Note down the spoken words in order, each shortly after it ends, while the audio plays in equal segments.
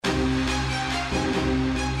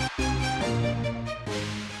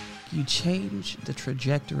change the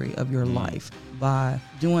trajectory of your life by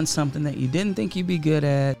doing something that you didn't think you'd be good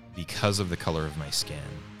at. Because of the color of my skin,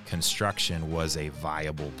 construction was a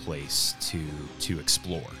viable place to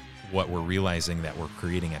explore. What we're realizing that we're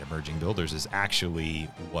creating at Emerging Builders is actually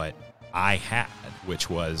what I had, which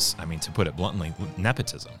was, to put it bluntly,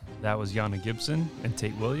 nepotism. That was Yana Gibson and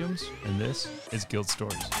Tate Williams, and this is Guild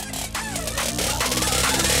Stories.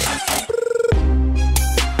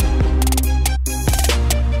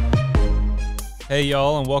 Hey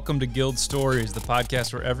y'all, and welcome to Guild Stories, the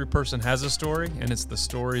podcast where every person has a story, and it's the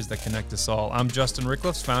stories that connect us all. I'm Justin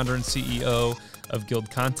Rickliffs, founder and CEO of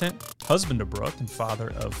Guild Content, husband to Brooke, and father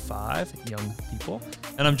of 5 young people.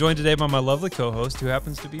 And I'm joined today by my lovely co-host, who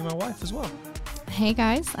happens to be my wife as well. Hey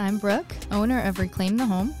guys, I'm Brooke, owner of Reclaim the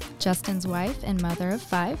Home, Justin's wife and mother of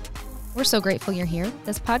 5. We're so grateful you're here.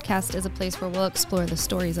 This podcast is a place where we'll explore the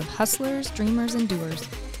stories of hustlers, dreamers, and doers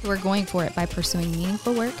who are going for it by pursuing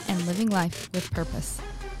meaningful work and living life with purpose.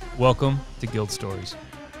 Welcome to Guild Stories.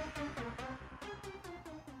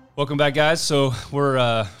 Welcome back, guys. So we're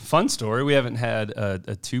a fun story. We haven't had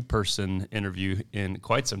a two-person interview in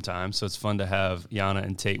quite some time, so it's fun to have Yana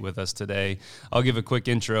and Tate with us today. I'll give a quick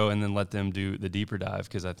intro and then let them do the deeper dive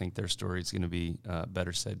because I think their story is going to be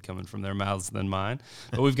better said coming from their mouths than mine.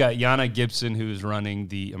 But we've got Yana Gibson, who's running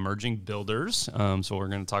the Emerging Builders, so we're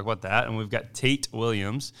going to talk about that. And we've got Tate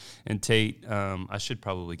Williams. And Tate, I should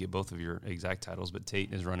probably get both of your exact titles, but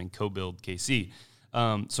Tate is running Co-Build KC.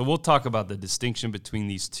 So we'll talk about the distinction between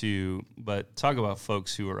these two, but talk about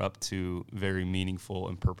folks who are up to very meaningful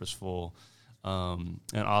and purposeful and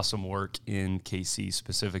awesome work in KC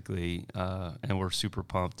specifically, and we're super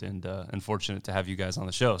pumped and fortunate to have you guys on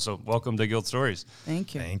the show. So welcome to Guild Stories.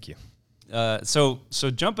 Thank you. Thank you. So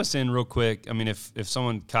jump us in real quick. I mean, if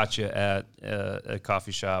someone caught you at a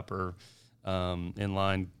coffee shop or in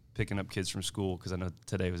line picking up kids from school, because I know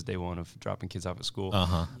today was day one of dropping kids off at school.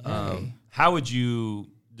 How would you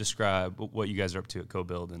describe what you guys are up to at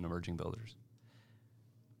Co-Build and Emerging Builders?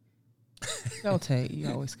 Go, Tate. You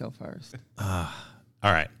always go first. All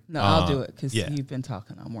right. No, I'll do it because you've been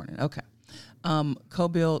talking all morning. Okay.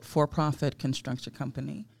 Co-Build, for-profit construction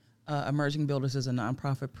company. Emerging Builders is a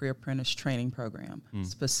nonprofit pre-apprentice training program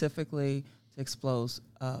specifically to expose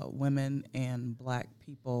women and Black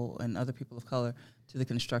people and other people of color to the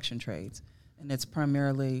construction trades. And it's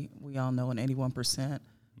primarily, we all know, an 81%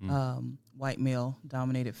 white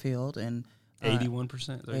male-dominated field. And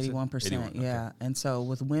 81%? 81%, yeah. Okay. And so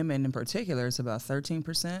with women in particular, it's about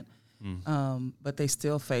 13%. But they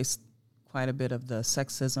still face quite a bit of the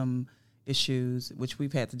sexism issues, which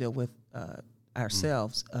we've had to deal with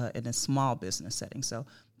ourselves in a small business setting. So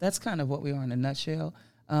that's kind of what we are in a nutshell.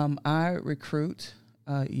 I recruit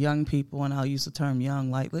young people, and I'll use the term young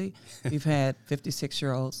lightly. We've had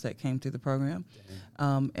 56-year-olds that came through the program.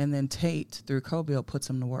 And then Tate, through Co-Build, puts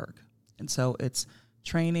them to work. And so it's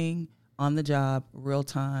training, on the job, real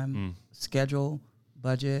time, schedule,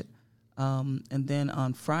 budget. And then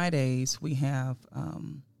on Fridays, we have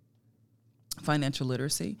financial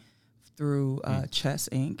literacy through Chess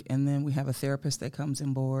Inc. And then we have a therapist that comes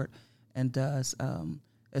on board and does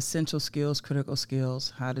essential skills, critical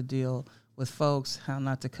skills, how to deal with folks, how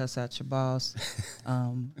not to cuss out your boss,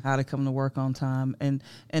 how to come to work on time, and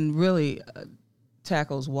really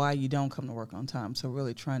tackles why you don't come to work on time. So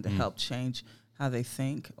really trying to help change how they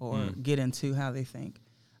think or get into how they think.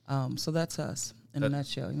 So that's us in a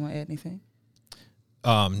nutshell. You want to add anything?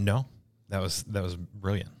 No, that was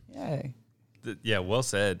brilliant. Yay. Yeah, well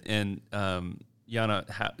said. And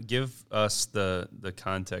Yana, give us the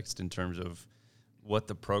context in terms of what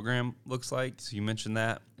the program looks like. So you mentioned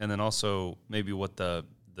that, and then also maybe what the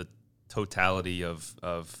totality of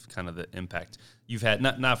kind of the impact you've had,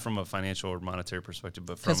 not from a financial or monetary perspective,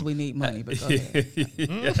 but from... Because we need money, but go ahead.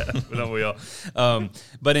 Yeah, don't we all?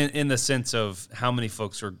 But in the sense of how many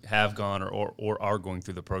folks have gone or are going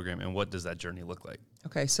through the program, and what does that journey look like?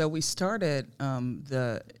 Okay, so we started,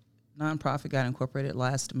 the nonprofit got incorporated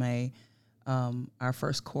last May. Our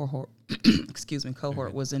first cohort,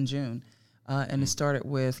 cohort was in June. And it started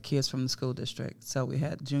with kids from the school district. So we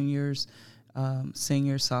had juniors,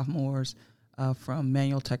 seniors, sophomores from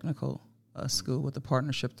Manual Technical School with a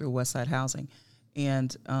partnership through Westside Housing.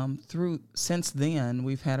 And since then,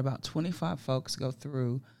 we've had about 25 folks go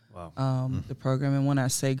through the program. And when I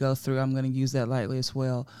say go through, I'm going to use that lightly as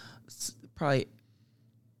well. Probably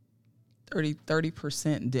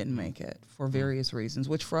 30% didn't make it for various reasons,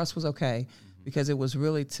 which for us was okay because it was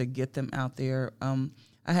really to get them out there.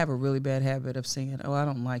 I have a really bad habit of saying, I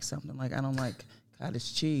don't like something. Like, I don't like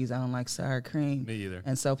cottage cheese. I don't like sour cream. Me either.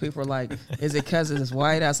 And so people are like, is it because it's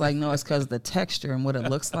white? I was like, no, it's because of the texture and what it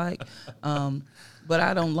looks like. But but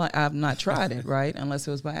I've not tried it, right, unless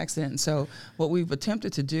it was by accident. And so what we've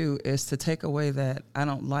attempted to do is to take away that I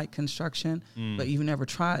don't like construction, but you've never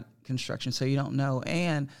tried construction, so you don't know,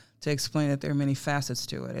 and to explain that there are many facets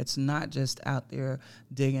to it. It's not just out there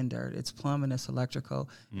digging dirt. It's plumbing, it's electrical,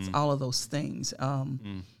 it's all of those things.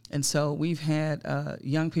 And so we've had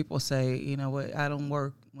young people say, you know what, I don't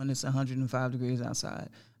work when it's 105 degrees outside.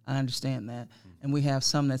 I understand that. And we have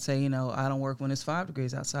some that say, you know, I don't work when it's 5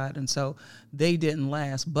 degrees outside. And so they didn't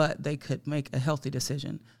last, but they could make a healthy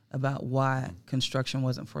decision about why construction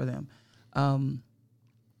wasn't for them.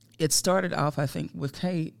 It started off, I think, with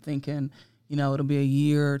Tate thinking, you know, it'll be a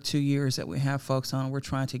year, 2 years that we have folks on. We're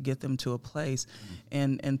trying to get them to a place.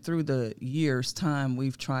 And through the years' time,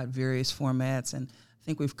 we've tried various formats. And I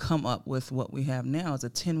think we've come up with what we have now is a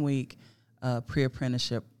 10-week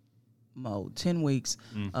pre-apprenticeship mode, 10 weeks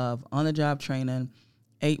of on-the-job training,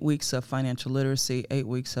 8 weeks of financial literacy, 8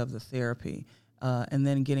 weeks of the therapy, and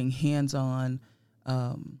then getting hands-on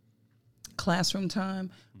classroom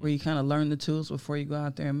time where you kind of learn the tools before you go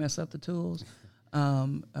out there and mess up the tools,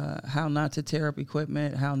 how not to tear up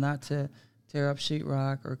equipment, how not to tear up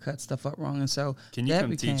sheetrock or cut stuff up wrong. And so can you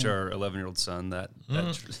come teach our 11-year-old son that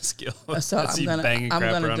skill? So I'm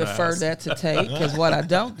gonna defer that to Tate, because what I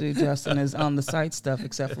don't do, Justin, is on the site stuff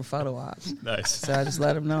except for photo ops. Nice. So I just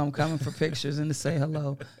let him know I'm coming for pictures and to say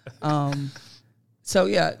hello. So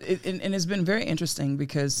yeah, and it's been very interesting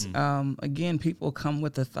because again, people come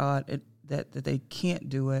with the thought that they can't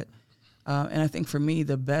do it, and I think for me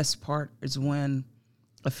the best part is when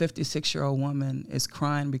a 56-year-old woman is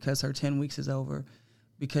crying because her 10 weeks is over,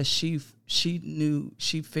 because she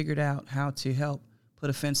figured out how to help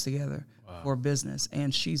put a fence together for a business,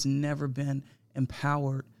 and she's never been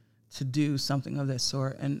empowered to do something of that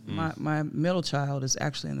sort. And my middle child is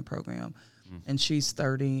actually in the program, and she's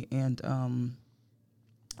 30, and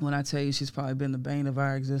when I tell you she's probably been the bane of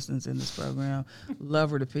our existence in this program,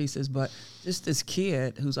 love her to pieces, but just this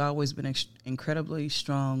kid who's always been incredibly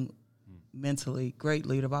strong mentally, great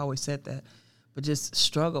leader, I've always said that, but just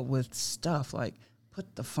struggled with stuff like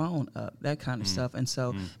put the phone up, that kind of stuff. And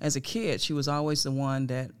so as a kid, she was always the one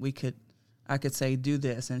that I could say, do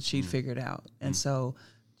this, and she figured out. And so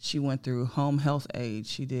she went through home health aid.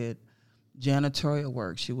 She did janitorial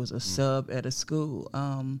work. She was a sub at a school.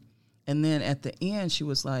 And then at the end, she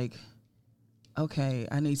was like, okay,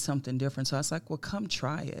 I need something different. So I was like, well, come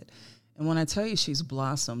try it. And when I tell you she's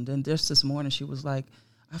blossomed, and just this morning she was like,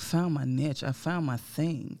 I found my niche. I found my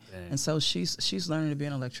thing. Dang. And so she's learning to be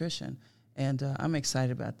an electrician. And I'm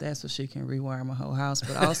excited about that, so she can rewire my whole house.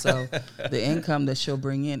 But also the income that she'll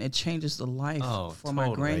bring in, it changes the life for my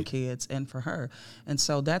grandkids and for her. And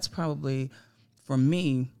so that's probably, for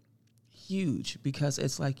me, huge, because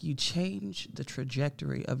it's like you change the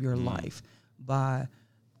trajectory of your life by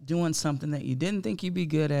doing something that you didn't think you'd be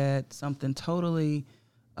good at, something totally...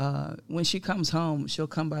 when she comes home, she'll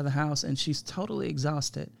come by the house and she's totally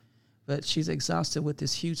exhausted, but she's exhausted with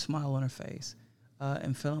this huge smile on her face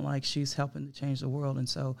and feeling like she's helping to change the world. And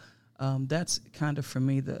so that's kind of, for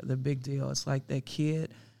me, the big deal. It's like that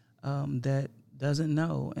kid that doesn't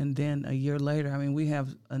know. And then a year later, I mean, we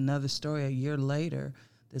have another story a year later,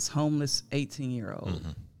 this homeless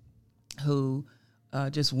 18-year-old who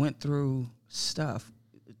just went through stuff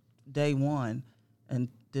day one, and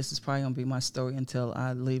this is probably going to be my story until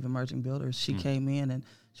I leave Emerging Builders. She came in and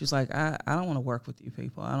she was like, I don't want to work with you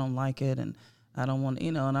people. I don't like it, and I don't want,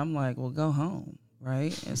 and I'm like, well, go home,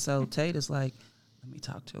 right? And so Tate is like, let me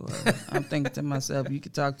talk to her. I'm thinking to myself, you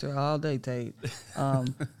could talk to her all day, Tate.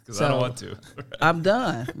 Because I don't want to. I'm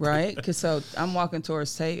done, right? Because so I'm walking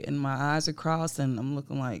towards Tate, and my eyes are crossed, and I'm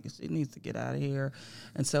looking like, she needs to get out of here.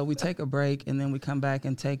 And so we take a break, and then we come back,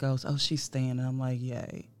 and Tate goes, oh, she's staying. And I'm like,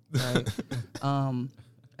 yay, right?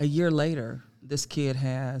 A year later, this kid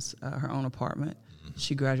has her own apartment.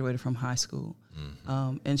 She graduated from high school.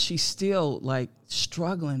 And she's still, like,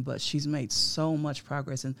 struggling, but she's made so much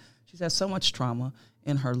progress. And she's had so much trauma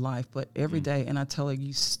in her life, but every day, and I tell her,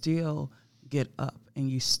 you still get up and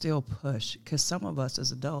you still push, because some of us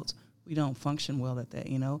as adults, we don't function well at that,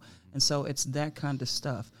 And so it's that kind of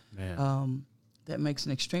stuff that makes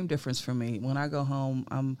an extreme difference for me. When I go home,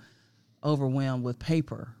 I'm overwhelmed with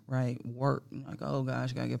paper, right? Work, like, oh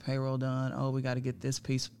gosh, got to get payroll done. Oh, we got to get this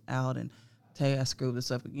piece out, and Tay, I screwed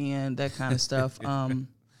this up again, that kind of stuff.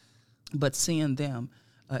 But seeing them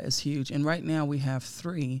is huge. And right now we have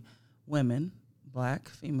 3 women, Black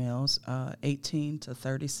females, 18 to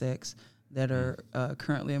 36, that are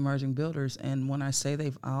currently Emerging Builders. And when I say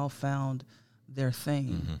they've all found their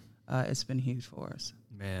thing, it's been huge for us.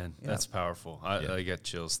 Man, that's powerful. I get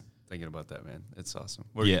chills thinking about that, man. It's awesome.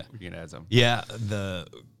 We're going to add something. Yeah,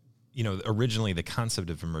 originally the concept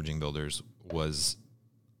of emerging builders was,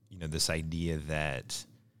 this idea that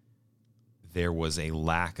there was a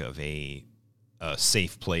lack of a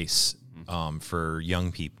safe place for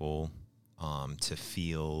young people to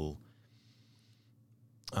feel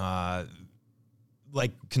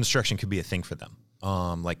like construction could be a thing for them.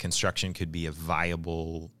 Like construction could be a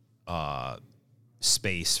viable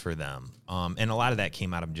space for them. And a lot of that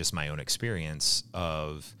came out of just my own experience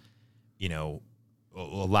of, a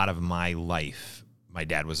lot of my life, my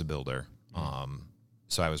dad was a builder.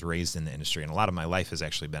 So I was raised in the industry, and a lot of my life has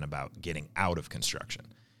actually been about getting out of construction.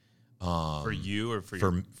 For you or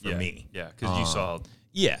for me? Yeah, because you saw.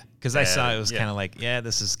 Yeah, because I saw it was kind of like,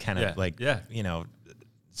 this is kind of like,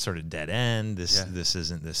 sort of dead end. This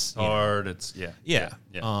isn't this hard. It's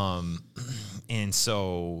and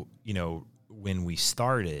so when we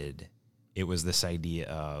started, it was this idea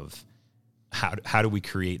of how do we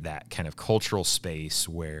create that kind of cultural space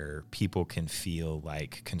where people can feel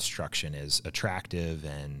like construction is attractive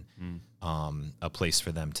and a place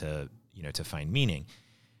for them to to find meaning.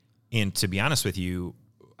 And to be honest with you,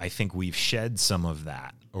 I think we've shed some of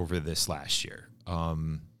that over this last year,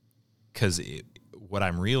 because what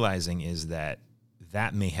I'm realizing is that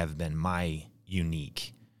may have been my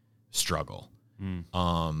unique struggle.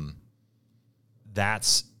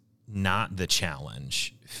 That's not the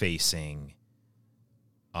challenge facing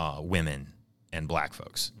women and Black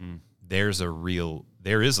folks. There is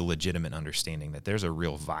a legitimate understanding that there's a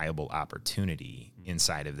real viable opportunity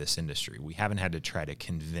inside of this industry. We haven't had to try to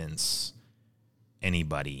convince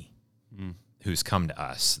anybody who's come to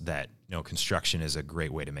us that construction is a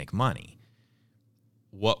great way to make money.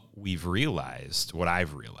 What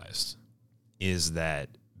I've realized is that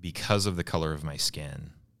because of the color of my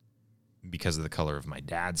skin, because of the color of my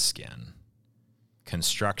dad's skin,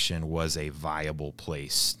 construction was a viable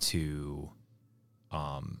place to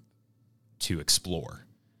explore.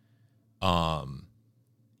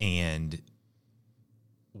 And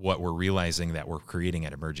what we're realizing that we're creating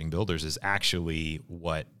at Emerging Builders is actually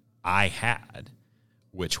what I had,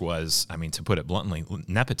 which was, to put it bluntly,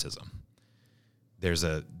 nepotism. There's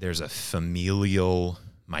a familial,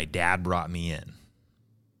 my dad brought me in.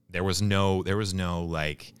 There was no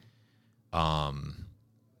like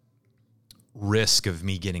risk of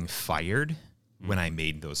me getting fired when I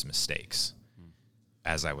made those mistakes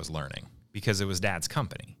as I was learning, because it was dad's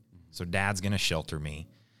company. So dad's going to shelter me.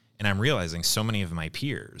 And I'm realizing so many of my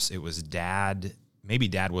peers, it was dad, maybe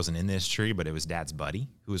dad wasn't in the industry, but it was dad's buddy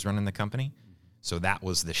who was running the company. So that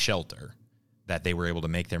was the shelter that they were able to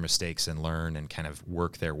make their mistakes and learn and kind of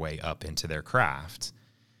work their way up into their craft.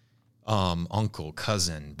 Uncle,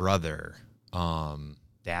 cousin, brother,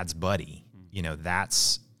 dad's buddy,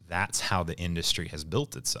 that's how the industry has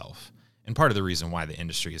built itself. And part of the reason why the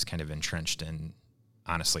industry is kind of entrenched in,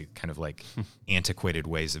 honestly, kind of like antiquated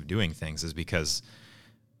ways of doing things is because,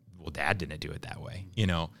 dad didn't do it that way,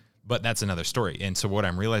 but that's another story. And so what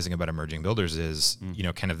I'm realizing about Emerging Builders is,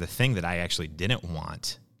 kind of the thing that I actually didn't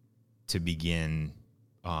want to begin,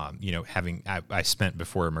 I spent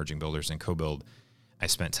before Emerging Builders and Co-Build, I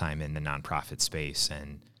spent time in the nonprofit space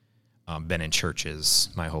and been in churches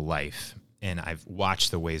my whole life. And I've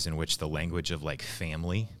watched the ways in which the language of like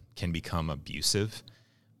family can become abusive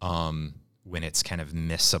when it's kind of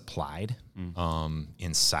misapplied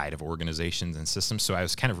inside of organizations and systems. So I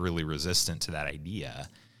was kind of really resistant to that idea.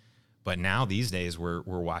 But now these days we're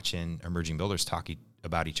watching Emerging Builders talk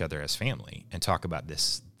about each other as family and talk about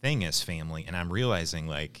this thing as family. And I'm realizing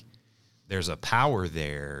like there's a power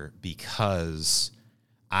there because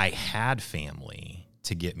I had family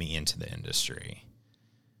to get me into the industry.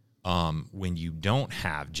 When you don't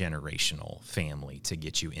have generational family to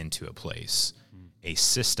get you into a place, a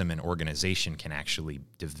system and organization can actually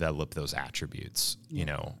develop those attributes,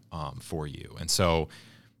 for you. And so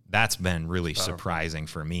that's been really surprising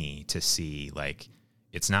for me to see, like,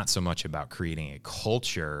 it's not so much about creating a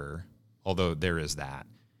culture, although there is that.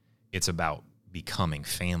 It's about becoming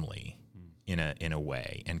family in a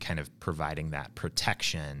way and kind of providing that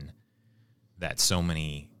protection that so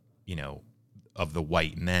many, of the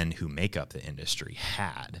white men who make up the industry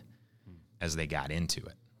had as they got into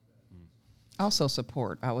it. Also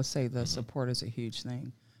support. I would say the support is a huge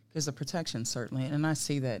thing, because the protection certainly, and I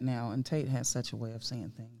see that now, and Tate has such a way of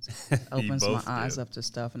seeing things. It opens my eyes up to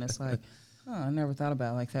stuff, and it's like, I never thought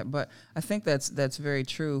about it like that. But I think that's very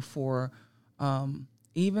true for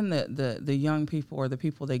even the young people or the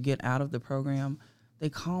people that get out of the program. They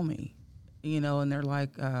call me, and they're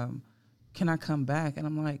like, can I come back? And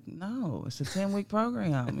I'm like, no, it's a 10-week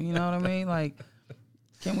program. You know what I mean? Like,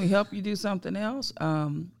 can we help you do something else?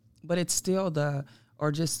 But it's still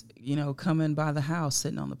or just, coming by the house,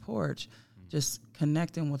 sitting on the porch, just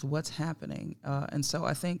connecting with what's happening. And so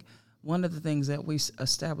I think one of the things that we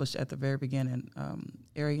established at the very beginning,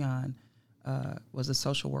 Ariane was a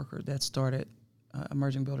social worker that started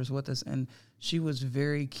Emerging Builders with us, and she was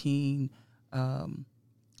very keen on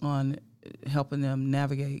helping them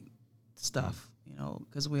navigate stuff,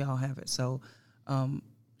 because we all have it. So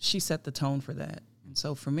she set the tone for that. And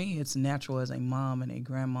so for me, it's natural as a mom and a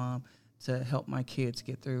grandmom to help my kids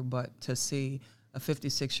get through, but to see a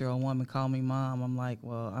 56-year-old woman call me mom, I'm like,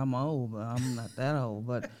 well, I'm old, but I'm not that old.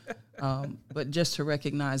 But just to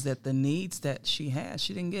recognize that the needs that she has,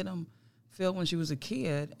 she didn't get them filled when she was a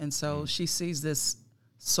kid. And so she sees this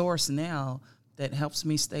source now that helps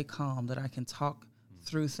me stay calm, that I can talk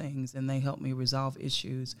through things, and they help me resolve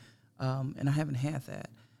issues. And I haven't had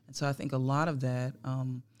that. And so I think a lot of that,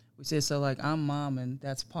 we say, so like, I'm mom and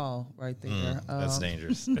that's Paul right there. That's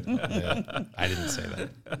dangerous. Yeah, I didn't say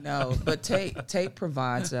that. No, but Tate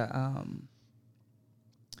provides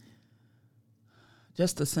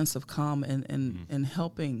just a sense of calm and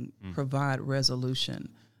helping provide resolution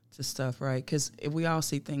to stuff, right? Because we all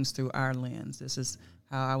see things through our lens. This is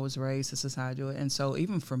how I was raised. This is how I do it. And so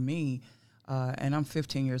even for me, and I'm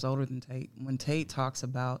 15 years older than Tate, when Tate talks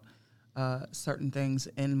about certain things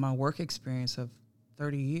in my work experience of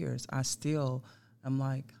 30 years, I'm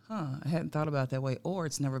like, I hadn't thought about it that way, or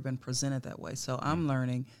it's never been presented that way. So I'm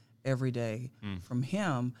learning every day from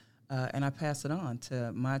him, and I pass it on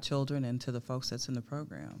to my children and to the folks that's in the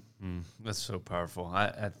program. That's so powerful.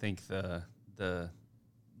 I think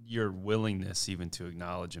your willingness even to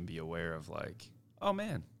acknowledge and be aware of, like, oh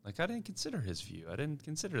man, like, I didn't consider his view. I didn't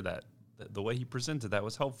consider that the way he presented that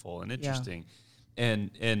was helpful and interesting. Yeah.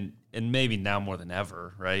 And maybe now more than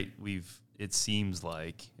ever, right? It seems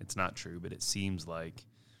like, it's not true, but it seems like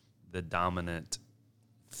the dominant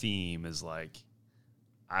theme is like,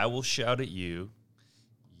 I will shout at you,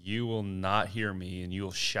 you will not hear me, and you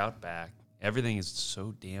will shout back. Everything is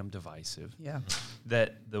so damn divisive. Yeah.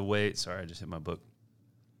 That the way, sorry, I just hit my book.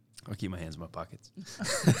 I'll keep my hands in my pockets.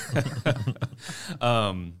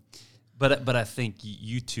 But I think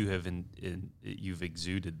you two you've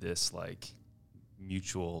exuded this, like,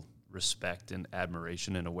 mutual respect and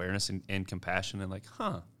admiration and awareness and compassion, and like,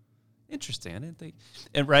 interesting. I didn't think,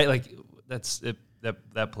 and right, like, that's it,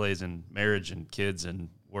 that plays in marriage and kids and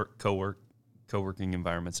co-working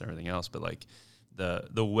environments and everything else. But like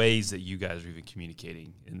the ways that you guys are even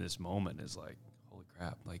communicating in this moment is like, holy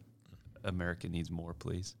crap, like, America needs more,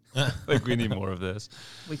 please. Like, we need more of this.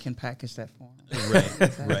 We can package that for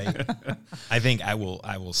them. Right. I think I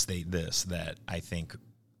will state this, that I think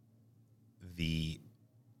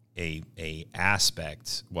a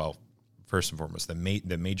aspect, well, first and foremost, the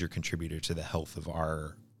major contributor to the health of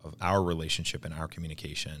our relationship and our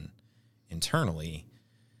communication internally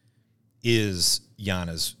is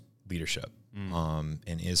Yana's leadership, and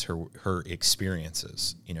is her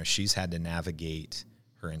experiences. She's had to navigate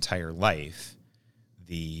her entire life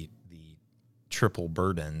the triple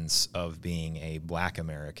burdens of being a Black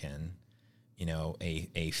American,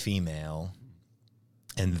 a female,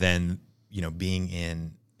 and then being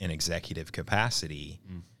in an executive capacity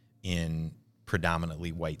in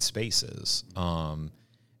predominantly white spaces.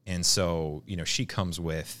 And so, she comes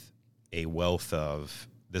with a wealth of,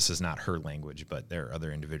 this is not her language, but there are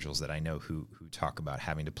other individuals that I know who talk about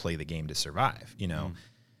having to play the game to survive,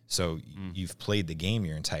 So you've played the game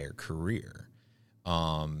your entire career,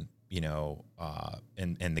 and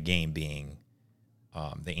the game being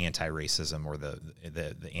the anti-racism or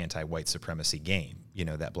the anti-white supremacy game,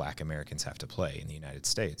 that Black Americans have to play in the United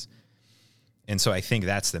States. And so I think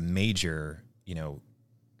that's the major,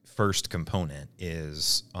 first component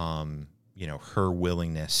is, her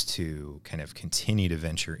willingness to kind of continue to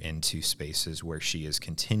venture into spaces where she is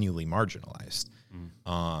continually marginalized,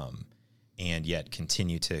 and yet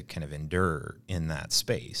continue to kind of endure in that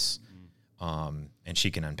space. And she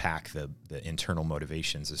can unpack the internal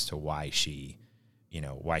motivations as to why she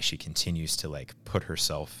continues to, like, put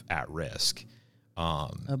herself at risk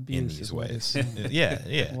in these ways.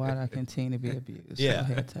 Yeah. Why do I continue to be abused?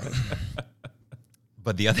 Yeah.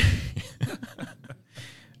 But the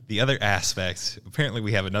other aspect, apparently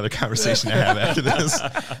we have another conversation to have after this.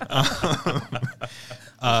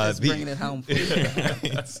 Just bringing it home for you.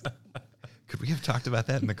 Could we have talked about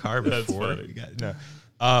that in the car before? No.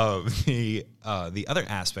 The other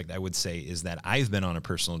aspect I would say is that I've been on a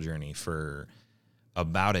personal journey for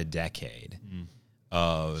about a decade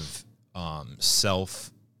of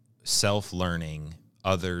self-learning,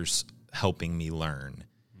 others helping me learn,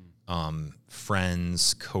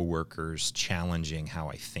 friends, coworkers challenging how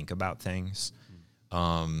I think about things,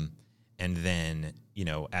 and then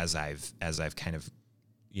as I've kind of,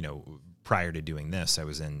 prior to doing this, I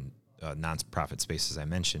was in nonprofit space, as I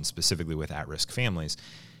mentioned, specifically with at-risk families.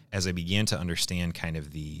 As I began to understand kind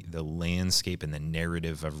of the landscape and the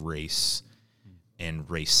narrative of race and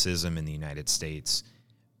racism in the United States,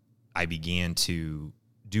 I began to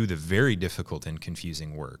do the very difficult and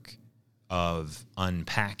confusing work of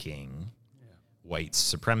unpacking white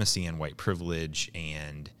supremacy and white privilege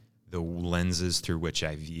and the lenses through which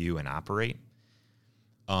I view and operate.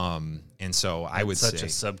 And so I would say such a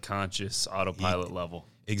subconscious autopilot level.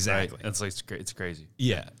 Exactly. Right? It's like, it's crazy.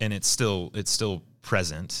 Yeah. And it's still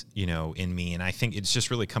present, in me. And I think it's just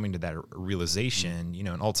really coming to that realization,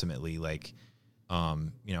 and ultimately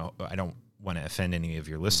I don't want to offend any of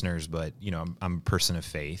your listeners, but I'm a person of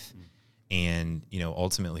faith. And,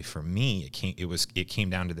 ultimately for me, it came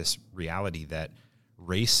down to this reality that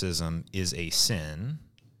racism is a sin.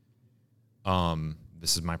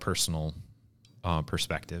 This is my personal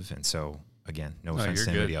perspective. And so again, no offense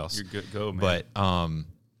to anybody else. You're good. Go, man. But,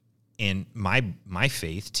 and my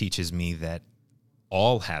faith teaches me that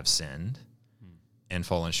all have sinned and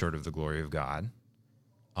fallen short of the glory of God.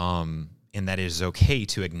 And that it is okay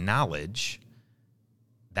to acknowledge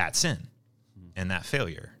that sin and that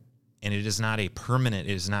failure. And it is not a permanent,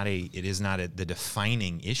 it is not the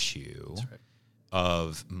defining issue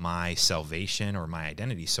of my salvation or my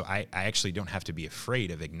identity. So I actually don't have to be afraid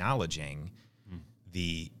of acknowledging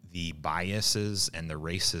the biases and the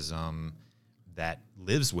racism that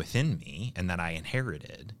lives within me and that I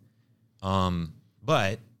inherited.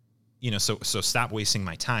 But, so stop wasting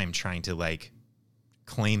my time trying to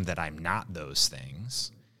claim that I'm not those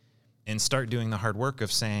things, and start doing the hard work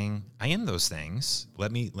of saying, I am those things.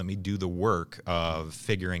 Let me do the work of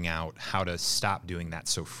figuring out how to stop doing that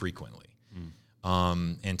so frequently.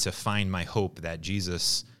 And to find my hope that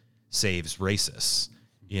Jesus saves racists,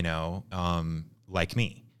 like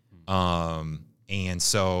me. And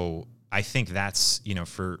so I think that's,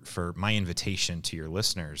 for my invitation to your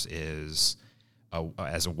listeners is,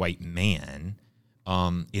 as a white man,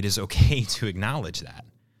 it is okay to acknowledge that.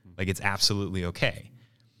 It's absolutely okay.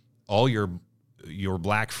 All your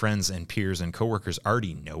black friends and peers and coworkers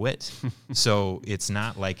already know it. So it's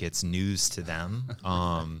not like it's news to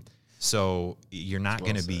them. So you're not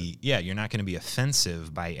going to be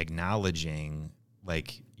offensive by acknowledging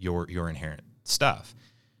your inherent stuff.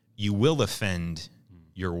 You will offend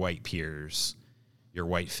your white peers, your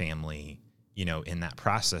white family, in that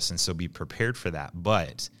process. And so be prepared for that.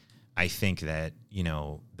 But I think that,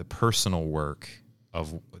 the personal work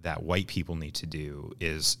of that white people need to do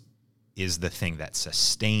is the thing that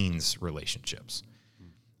sustains relationships.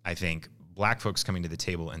 I think black folks coming to the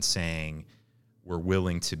table and saying we're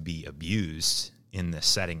willing to be abused in this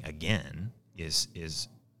setting again is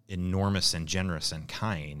enormous and generous and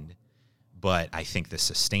kind. But I think the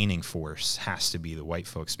sustaining force has to be the white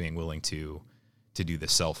folks being willing to do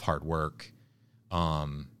the hard work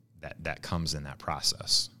that comes in that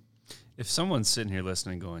process. If someone's sitting here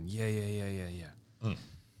listening going, yeah.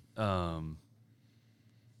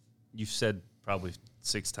 You've said probably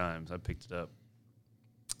 6 times, I picked it up,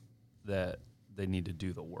 that they need to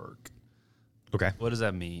do the work. Okay. What does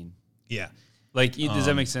that mean? Yeah. Does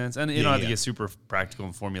that make sense? And you don't have to get super practical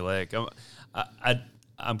and formulaic.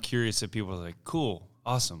 I'm curious if people are like, cool,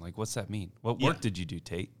 awesome. What's that mean? What work did you do,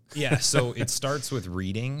 Tate? Yeah. So it starts with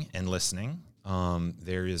reading and listening.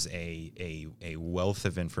 There is a wealth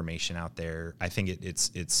of information out there. I think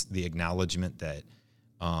it's the acknowledgement that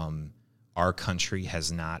our country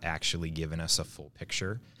has not actually given us a full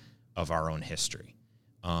picture of our own history.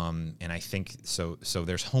 And I think so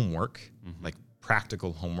there's homework,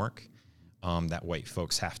 practical homework, that white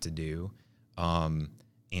folks have to do. And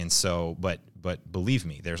so, but believe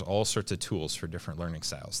me, there's all sorts of tools for different learning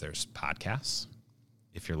styles. There's podcasts,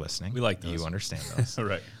 if you're listening. We like those. You understand those.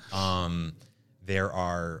 Right. There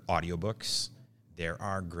are audiobooks. There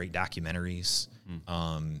are great documentaries.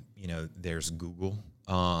 There's Google.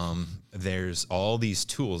 There's all these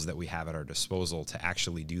tools that we have at our disposal to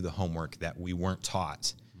actually do the homework that we weren't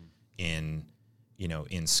taught in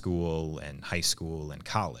school and high school and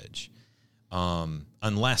college.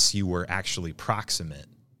 Unless you were actually proximate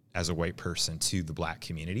as a white person to the black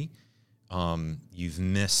community, you've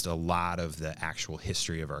missed a lot of the actual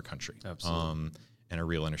history of our country. Absolutely. And a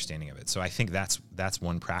real understanding of it. So I think that's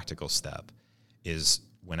one practical step is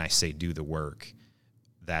when I say do the work,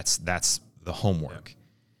 that's the homework. Yeah.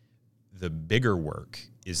 The bigger work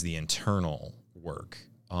is the internal work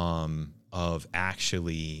of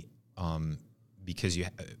actually, because you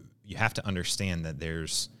have to understand that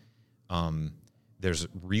there's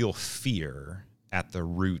real fear at the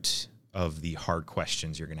root of the hard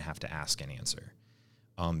questions you're going to have to ask and answer.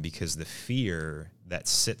 because the fear that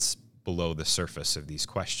sits below the surface of these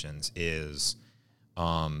questions is,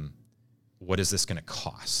 what is this going to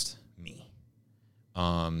cost me?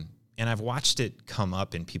 And I've watched it come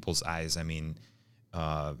up in people's eyes. I mean,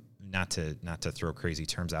 not to throw crazy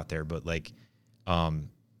terms out there, but like,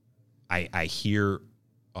 I hear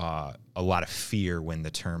a lot of fear when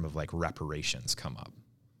the term of like reparations come up.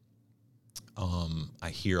 I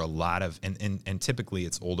hear a lot of, and typically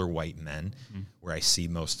it's older white men where I see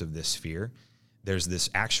most of this fear. There's this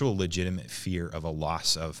actual legitimate fear of a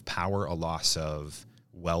loss of power, a loss of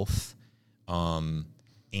wealth, and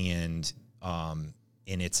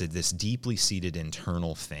it's this deeply seated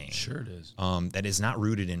internal thing. Sure it is. That is not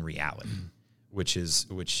rooted in reality, which is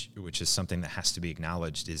something that has to be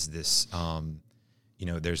acknowledged. Is this,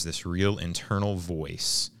 there's this real internal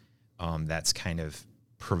voice that's kind of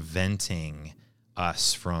preventing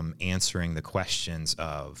us from answering the questions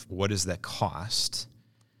of what is the cost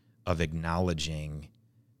of acknowledging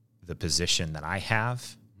the position that I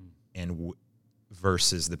have and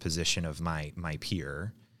versus the position of my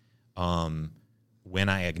peer. When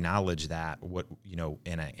I acknowledge that,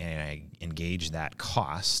 and I engage that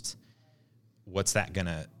cost, what's that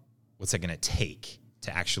gonna take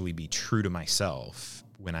to actually be true to myself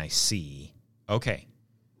when I see, okay,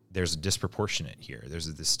 there's a disproportionate here.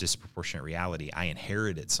 There's this disproportionate reality. I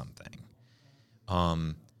inherited something.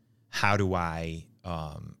 How do I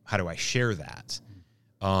share that?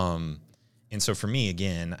 And so for me,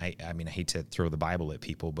 again, I mean, I hate to throw the Bible at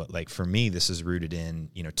people, but like for me, this is rooted in,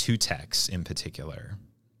 two texts in particular.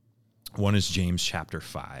 One is James chapter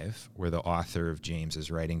 5, where the author of James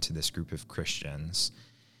is writing to this group of Christians,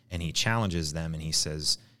 and he challenges them, and he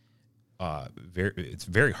says, it's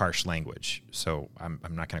very harsh language, so I'm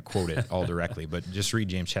not going to quote it all directly, but just read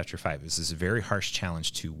James chapter 5. This is a very harsh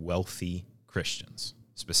challenge to wealthy Christians,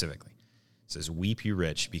 specifically. It says, weep you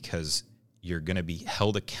rich, because you're going to be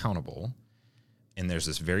held accountable. And there's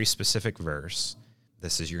this very specific verse that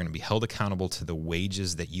says you're going to be held accountable to the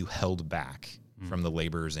wages that you held back from the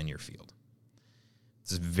laborers in your field.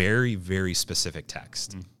 It's a very, very specific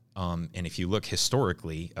text. And if you look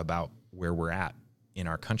historically about where we're at in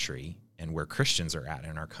our country and where Christians are at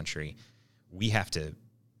in our country, we have to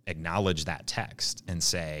acknowledge that text and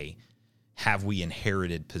say, have we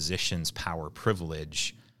inherited positions, power,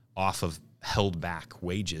 privilege off of held back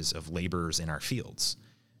wages of laborers in our fields?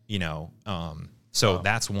 So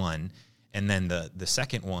that's one. And then the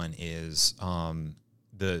second one is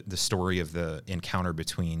the story of the encounter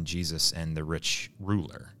between Jesus and the rich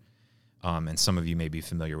ruler. And some of you may be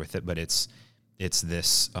familiar with it, but it's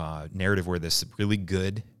this narrative where this really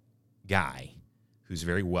good guy who's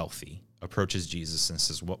very wealthy approaches Jesus and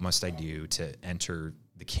says, what must I do to enter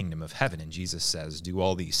the kingdom of heaven? And Jesus says, do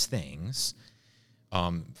all these things,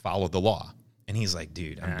 follow the law. And he's like,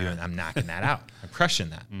 dude, I'm knocking that out. I'm crushing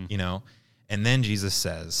that, And then Jesus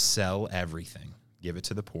says, sell everything, give it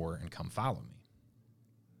to the poor, and come follow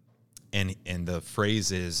me. And the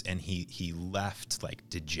phrase is, and he left like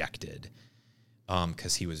dejected,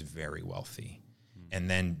 because he was very wealthy. And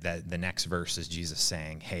then the next verse is Jesus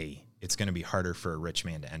saying, hey, it's going to be harder for a rich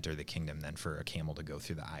man to enter the kingdom than for a camel to go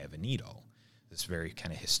through the eye of a needle. This very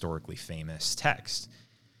kind of historically famous text.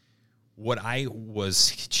 What I was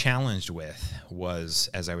challenged with was,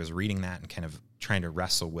 as I was reading that and kind of trying to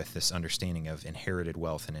wrestle with this understanding of inherited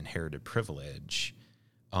wealth and inherited privilege,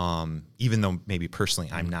 even though maybe personally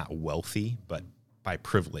I'm not wealthy, but by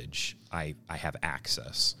privilege I have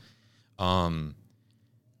access.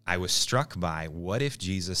 I was struck by, what if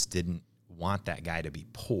Jesus didn't want that guy to be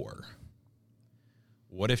poor?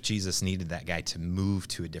 What if Jesus needed that guy to move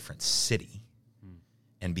to a different city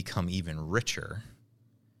and become even richer?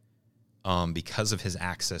 Because of his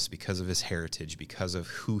access, because of his heritage, because of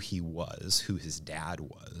who he was, who his dad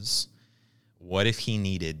was. What if he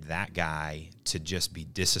needed that guy to just be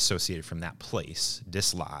disassociated from that place,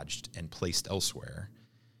 dislodged, and placed elsewhere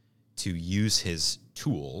to use his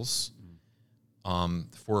tools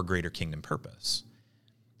for a greater kingdom purpose?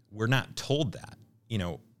 We're not told that,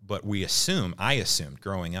 but I assumed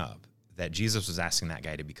growing up that Jesus was asking that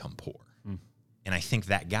guy to become poor. And I think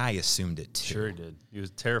that guy assumed it too. Sure he did. He was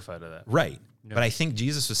terrified of that. Right. Yeah. But I think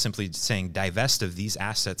Jesus was simply saying, divest of these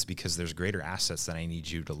assets because there's greater assets that I need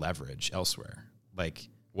you to leverage elsewhere. Like,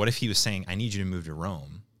 what if he was saying, I need you to move to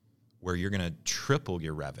Rome, where you're going to triple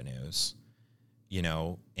your revenues,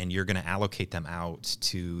 and you're going to allocate them out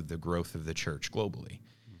to the growth of the church globally.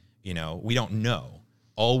 We don't know.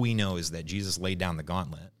 All we know is that Jesus laid down the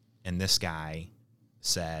gauntlet, and this guy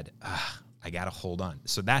said, I got to hold on.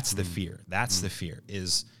 So that's the fear. That's the fear,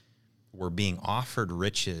 is we're being offered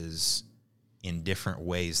riches in different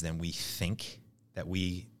ways than we think that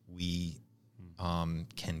we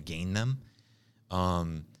can gain them.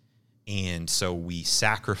 And so we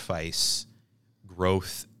sacrifice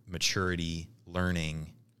growth, maturity, learning,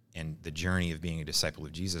 and the journey of being a disciple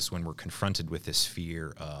of Jesus when we're confronted with this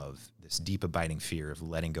deep abiding fear of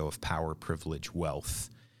letting go of power, privilege, wealth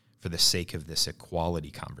for the sake of this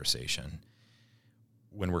equality conversation.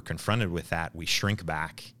 When we're confronted with that, we shrink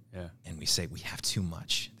back and we say, we have too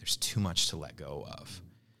much. There's too much to let go of.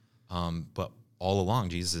 But all along,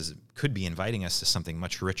 Jesus could be inviting us to something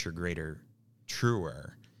much richer, greater,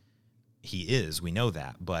 truer. He is, we know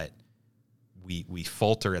that, but we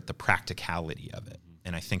falter at the practicality of it.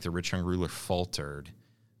 And I think the rich young ruler faltered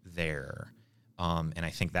there. And I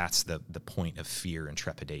think that's the point of fear and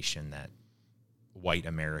trepidation that white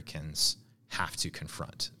Americans have to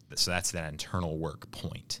confront. So that's that internal work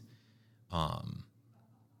point.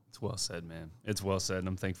 It's well said, man. It's well said. And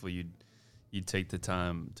I'm thankful you'd take the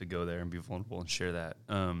time to go there and be vulnerable and share that.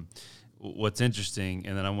 What's interesting,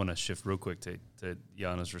 and then I want to shift real quick to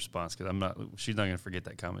Jana's response, because she's not going to forget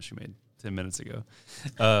that comment she made 10 minutes ago.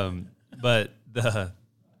 But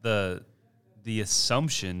the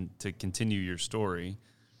assumption, to continue your story,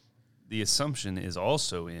 the assumption is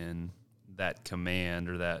also in that command,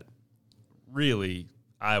 or that really,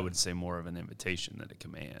 I would say, more of an invitation than a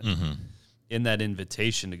command. Mm-hmm. In that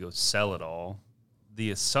invitation to go sell it all,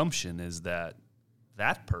 the assumption is that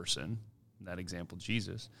that person, that example,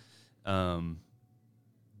 Jesus,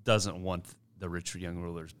 doesn't want the rich young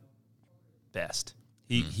ruler's best.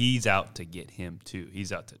 He's out to get him too.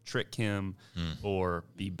 He's out to trick him or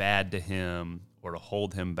be bad to him or to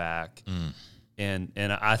hold him back. And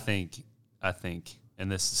I think,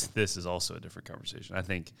 and this is also a different conversation. I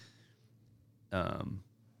think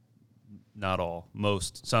not all,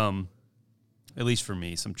 some, at least for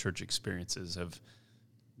me, some church experiences have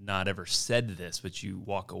not ever said this, but you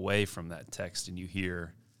walk away from that text and you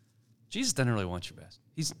hear, Jesus doesn't really want your best.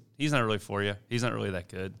 He's not really for you. He's not really that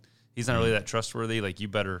good. He's not really that trustworthy. Like, you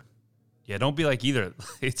better, don't be like either.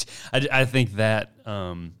 I think that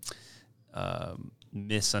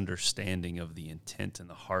misunderstanding of the intent and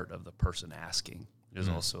the heart of the person asking is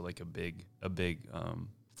also like a big.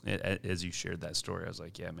 As you shared that story, I was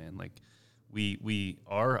like, yeah, man, like we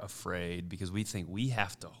are afraid because we think we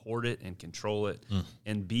have to hoard it and control it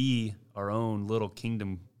and be our own little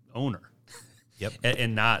kingdom owner. Yep,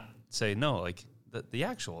 and not say no, like the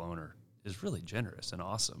actual owner is really generous and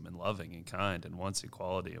awesome and loving and kind and wants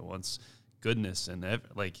equality and wants goodness, and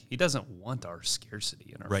like, he doesn't want our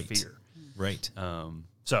scarcity and our fear. Right.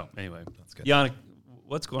 So anyway, that's good. Jana,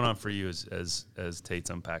 what's going on for you as Tate's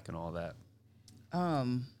unpacking all that?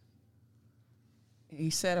 He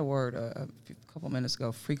said a word a couple minutes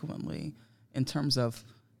ago, frequently, in terms of,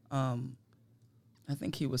 I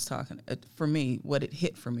think he was talking, for me, what it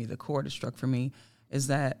hit for me, the chord it struck for me, is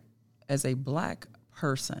that as a black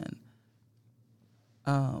person,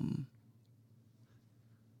 to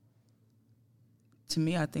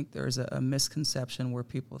me, I think there's a misconception where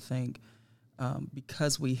people think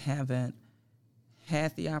because we haven't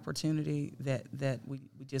had the opportunity that we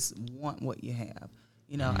just want what you have.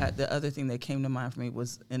 You know, the other thing that came to mind for me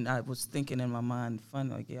was, and I was thinking in my mind,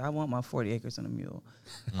 I want my 40 acres and a mule.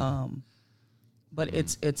 But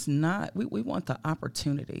it's not, we want the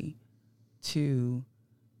opportunity to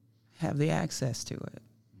have the access to it.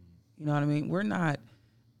 You know what I mean? We're not,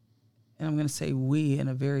 and I'm going to say we in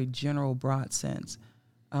a very general, broad sense.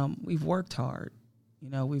 We've worked hard. You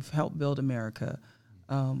know, we've helped build America.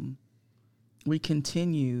 We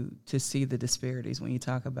continue to see the disparities when you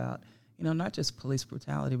talk about, you know, not just police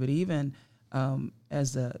brutality, but even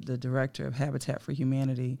as the director of Habitat for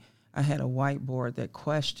Humanity, I had a whiteboard that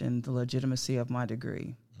questioned the legitimacy of my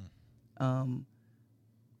degree.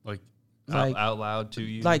 Like out loud to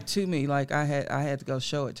you? Like to me, like I had to go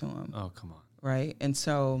show it to him. Oh, come on. Right? And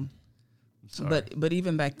so, but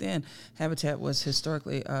even back then, Habitat was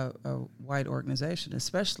historically a white organization,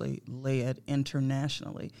 especially led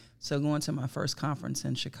internationally. So going to my first conference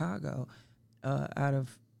in Chicago, out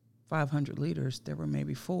of 500 leaders, there were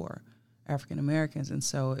maybe 4 African Americans. And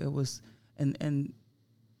so it was, and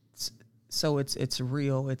so it's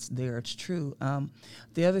real, it's there, it's true.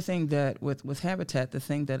 The other thing that with Habitat, the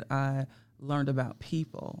thing that I learned about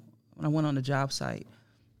people, when I went on the job site,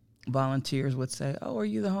 volunteers would say, "Oh, are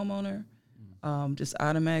you the homeowner?" Just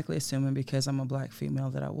automatically assuming because I'm a black female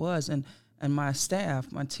that I was, and my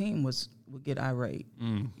staff, my team would get irate.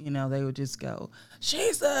 You know, they would just go,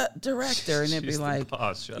 "She's the director," and it'd be like,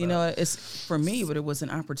 you know, it's for me, but it was an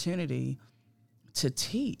opportunity to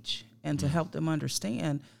teach and to help them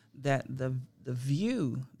understand that the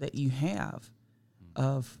view that you have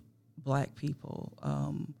of black people,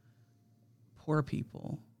 poor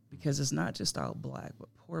people, because it's not just all Black, but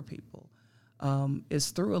poor people,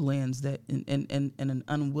 is through a lens that and an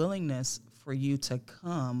unwillingness for you to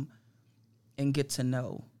come and get to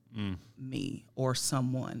know me or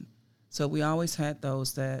someone. So we always had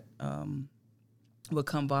those that would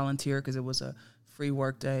come volunteer because it was a free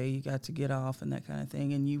work day, you got to get off and that kind of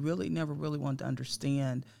thing, and you really never really wanted to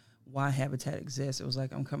understand why Habitat exists. It was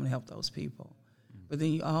like, I'm coming to help those people. But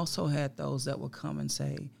then you also had those that would come and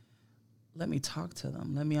say, let me talk to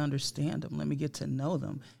them, let me understand them, let me get to know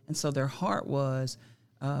them. And so their heart was,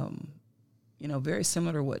 very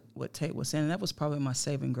similar to what Tate was saying. And that was probably my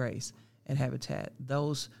saving grace at Habitat.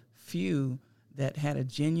 Those few that had a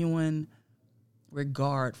genuine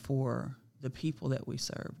regard for the people that we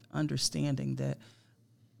served, understanding that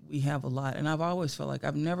we have a lot. And I've always felt like,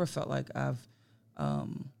 I've never felt like I've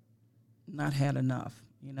not had enough.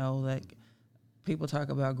 Like people talk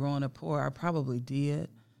about growing up poor. I probably did,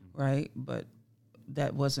 right? But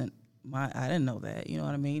that wasn't I didn't know that, you know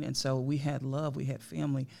what I mean? And so we had love, we had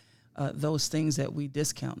family, those things that we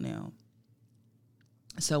discount now.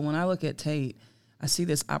 So when I look at Tate, I see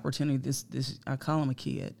this opportunity, this I call him a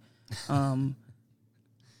kid, and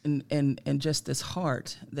just this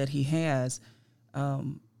heart that he has,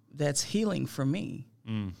 that's healing for me,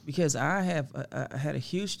 because I had a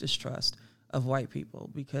huge distrust of white people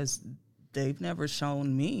because they've never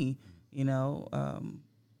shown me,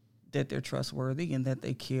 that they're trustworthy and that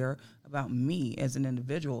they care about me as an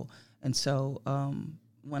individual. And so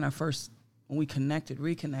when we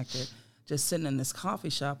reconnected, just sitting in this coffee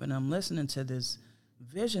shop and I'm listening to this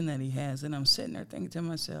vision that he has, and I'm sitting there thinking to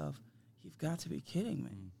myself, you've got to be kidding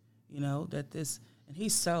me, that this, and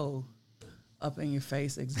he's so up in your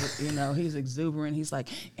face, he's exuberant. He's like,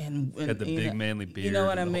 and got the big manly beard. You know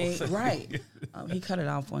what I mean? Right. He cut it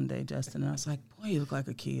off one day, Justin, and I was like, boy, you look like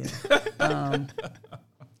a kid.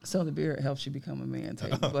 So the beard helps you become a man,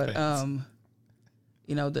 Tate. But,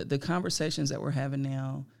 the conversations that we're having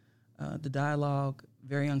now, the dialogue,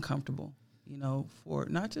 very uncomfortable, for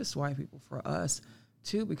not just white people, for us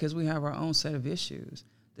too, because we have our own set of issues.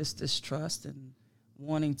 This distrust and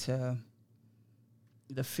wanting to,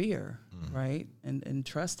 the fear, right? And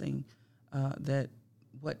trusting that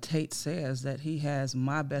what Tate says, that he has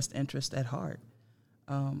my best interest at heart.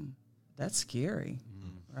 That's scary,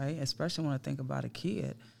 right? Especially when I think about a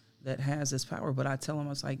kid that has this power. But I tell him, I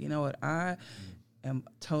was like, you know what? I am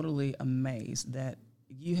totally amazed that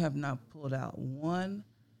you have not pulled out one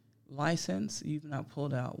license, you've not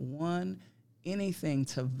pulled out anything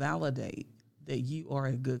to validate that you are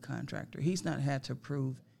a good contractor. He's not had to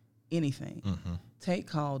prove anything. Tate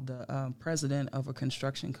called the president of a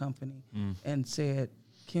construction company and said,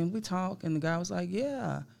 can we talk? And the guy was like,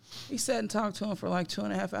 yeah. He sat and talked to him for like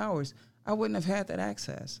 2.5 hours. I wouldn't have had that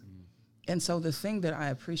access. And so the thing that I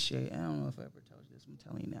appreciate, I don't know if I ever told you this, I'm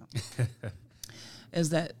telling you now,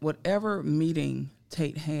 is that whatever meeting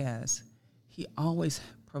Tate has, he always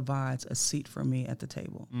provides a seat for me at the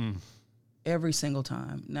table. Every single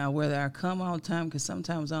time. Now, whether I come all the time, because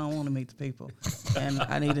sometimes I don't want to meet the people and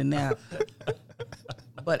I need a nap,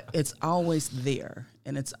 but it's always there.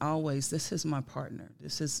 And it's always, this is my partner.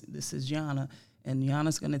 This is Yana, and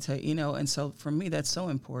Yana's going to tell you, and so for me, that's so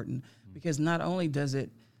important, because not only does it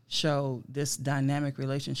show this dynamic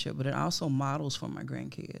relationship, but it also models for my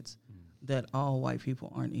grandkids that all white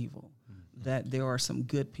people aren't evil, that there are some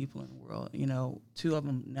good people in the world. 2 of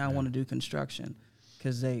them now want to do construction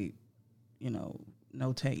because they,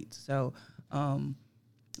 no Tate. So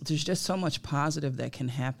there's just so much positive that can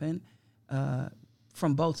happen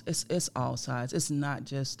from both. It's all sides. It's not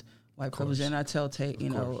just white privilege. And I tell Tate,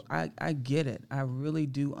 I get it. I really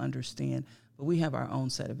do understand. But we have our own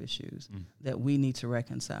set of issues that we need to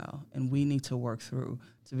reconcile and we need to work through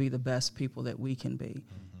to be the best people that we can be.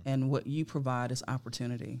 And what you provide is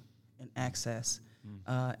opportunity and access.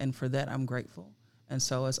 And for that, I'm grateful. And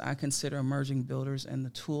so as I consider Emerging Builders and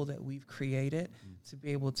the tool that we've created to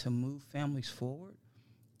be able to move families forward,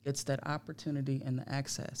 it's that opportunity and the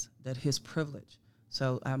access, that his privilege.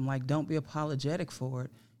 So I'm like, don't be apologetic for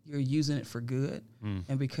it. You're using it for good.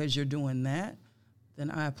 And because you're doing that, then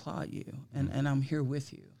I applaud you. And I'm here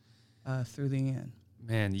with you through the end.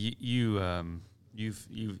 Man, you've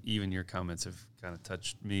even your comments have kind of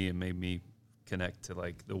touched me and made me connect to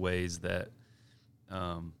like the ways that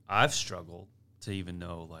I've struggled to even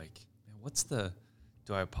know, like, man,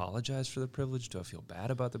 do I apologize for the privilege? Do I feel bad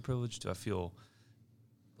about the privilege? Do I feel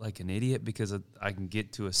like an idiot because I can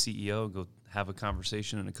get to a CEO and go have a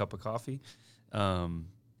conversation and a cup of coffee? And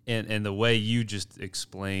the way you just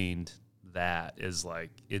explained that is like,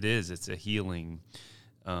 it's a healing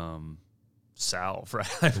salve,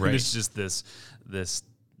 right? Right. It's just this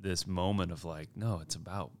this moment of like, no, it's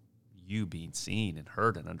about you being seen and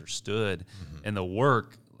heard and understood, and the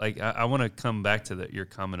work. Like I want to come back to your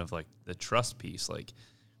comment of like the trust piece. Like,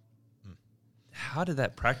 how did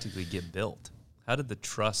that practically get built? How did the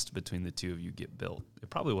trust between the two of you get built? It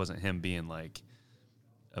probably wasn't him being like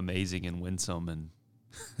amazing and winsome and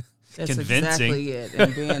That's convincing. Exactly it.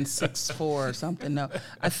 And being 6'4" or something. No,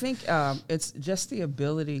 I think it's just the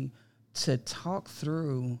ability to talk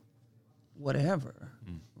through whatever,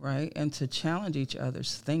 right? And to challenge each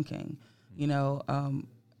other's thinking. You know,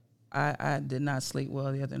 I did not sleep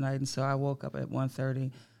well the other night, and so I woke up at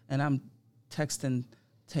 1:30, and I'm texting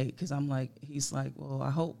Tate because I'm like, he's like, well, I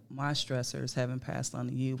hope my stressors haven't passed on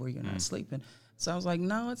to you where you're not sleeping. So I was like,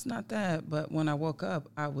 no, it's not that. But when I woke up,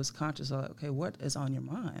 I was conscious of, okay, what is on your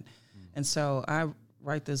mind? And so I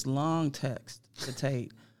write this long text to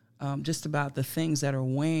Tate just about the things that are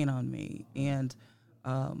weighing on me. And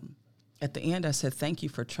at the end, I said, thank you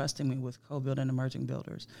for trusting me with co-building emerging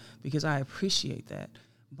builders, because I appreciate that.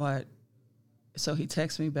 But so he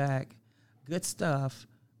texts me back, good stuff.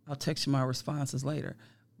 I'll text you my responses later.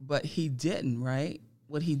 But he didn't, right?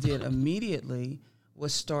 What he did immediately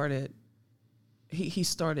was he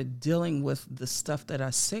started dealing with the stuff that I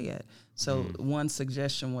said. So one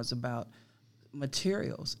suggestion was about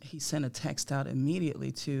materials. He sent a text out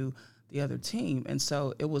immediately to the other team. And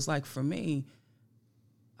so it was like, for me,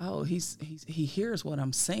 oh, he hears what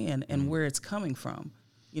I'm saying and where it's coming from.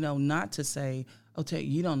 You know, not to say, oh, Tate,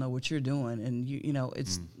 you don't know what you're doing. And, you know,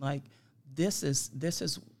 it's like, this is,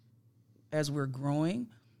 as we're growing,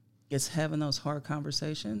 it's having those hard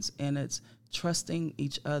conversations, and it's trusting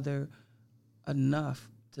each other enough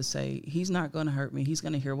to say, he's not going to hurt me. He's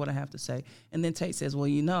going to hear what I have to say. And then Tate says, well,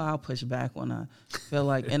 you know, I'll push back when I feel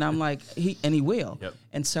like, and I'm like, he will. Yep.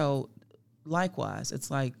 And so likewise, it's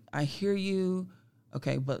like, I hear you.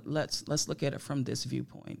 Okay, but let's look at it from this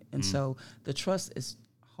viewpoint. And so the trust is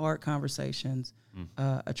hard conversations,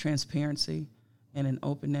 a transparency and an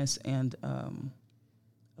openness, and a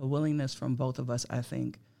willingness from both of us, I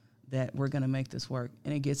think, that we're going to make this work.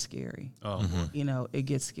 And it gets scary. You know, it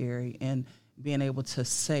gets scary. And being able to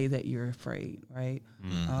say that you're afraid, right?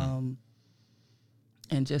 And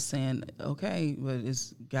just saying, okay, but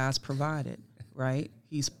it's God's provided, right?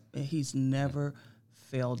 He's never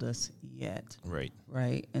failed us yet. Right.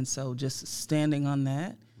 And so just standing on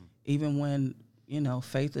that, even when, you know,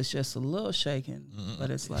 faith is just a little shaken, but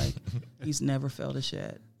it's like, he's never failed us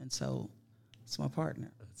yet. And so it's my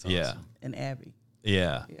partner. That's awesome. Yeah. And Abby.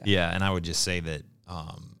 Yeah. And I would just say that,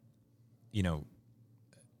 you know,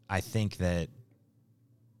 I think that,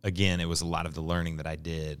 again, it was a lot of the learning that I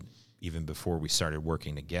did even before we started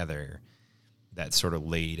working together that sort of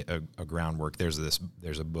laid a groundwork. There's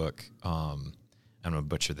a book, I'm going to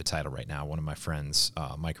butcher the title right now. One of my friends,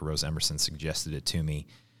 Micah Rose Emerson, suggested it to me.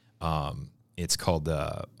 It's called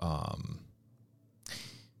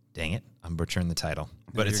dang it, I'm butchering the title.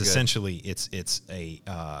 But it's essentially, it's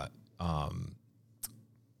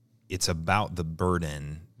about the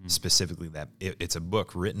burden, specifically that it's a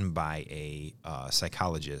book written by a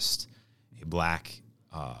psychologist, a black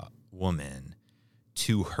woman,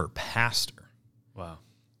 to her pastor. Wow.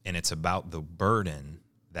 And it's about the burden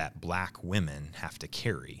that black women have to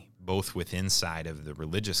carry, both inside of the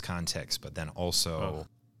religious context, but then also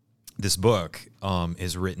this book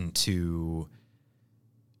is written to,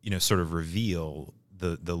 you know, sort of reveal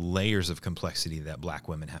the layers of complexity that black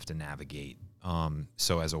women have to navigate.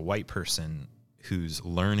 So as a white person who's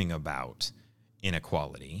learning about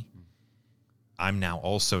inequality, I'm now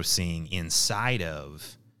also seeing inside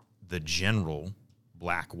of the general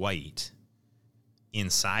black-white,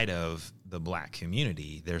 inside of the black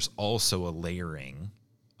community, there's also a layering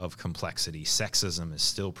of complexity. Sexism is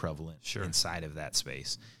still prevalent inside of that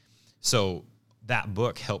space. So that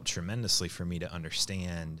book helped tremendously for me to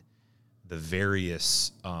understand the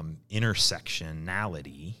various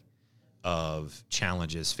intersectionality of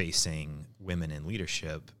challenges facing women in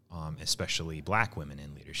leadership, especially black women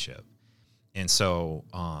in leadership. And so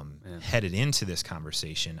headed into this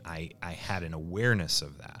conversation, I had an awareness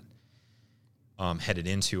of that. Headed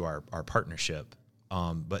into our partnership,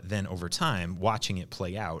 but then over time, watching it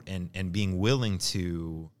play out and being willing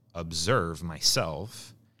to observe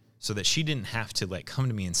myself so that she didn't have to like come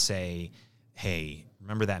to me and say, hey,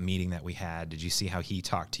 remember that meeting that we had? Did you see how he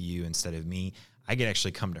talked to you instead of me? I could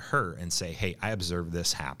actually come to her and say, hey, I observed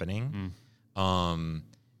this happening,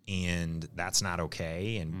 and that's not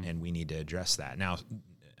okay, and we need to address that. Now,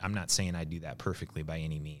 I'm not saying I do that perfectly by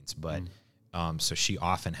any means, but so she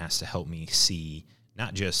often has to help me see,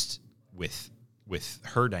 not just with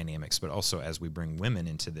her dynamics, but also as we bring women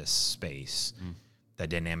into this space, the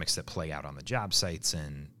dynamics that play out on the job sites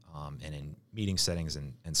and in meeting settings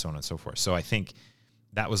and so on and so forth. So I think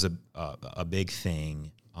that was a big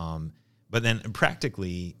thing. But then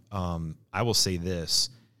practically, I will say this: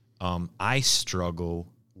 I struggle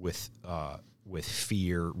with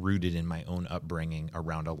fear rooted in my own upbringing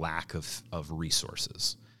around a lack of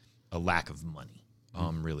resources, a lack of money.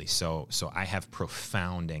 Really. So I have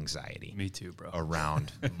profound anxiety. Me too, bro.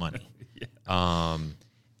 Around money. Yeah.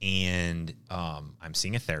 And I'm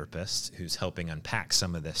seeing a therapist who's helping unpack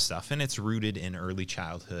some of this stuff, and it's rooted in early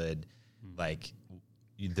childhood, like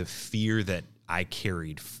the fear that I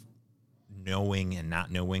carried, knowing and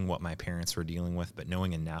not knowing what my parents were dealing with, but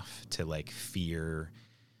knowing enough to like fear,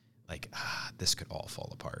 like this could all fall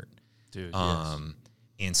apart, dude. Yes.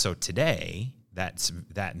 And so today,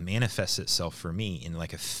 that manifests itself for me in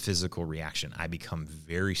like a physical reaction. I become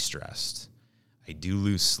very stressed. I do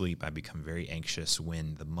lose sleep. I become very anxious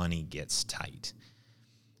when the money gets tight.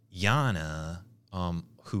 Yana,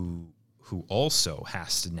 who also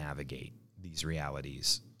has to navigate these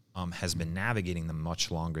realities, has been navigating them much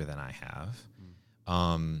longer than I have,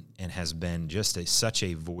 and has been just such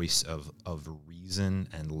a voice of reason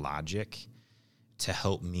and logic to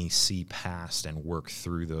help me see past and work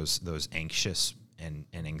through those anxious and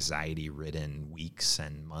anxiety-ridden weeks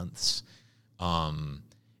and months,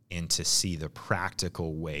 and to see the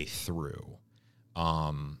practical way through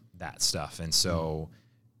that stuff. And so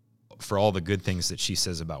for all the good things that she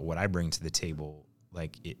says about what I bring to the table,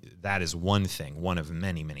 like that is one thing, one of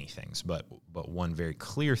many, many things. But one very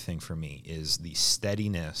clear thing for me is the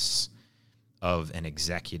steadiness of an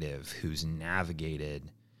executive who's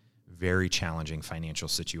navigated very challenging financial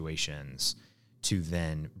situations to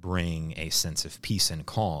then bring a sense of peace and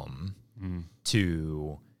calm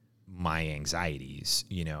to my anxieties,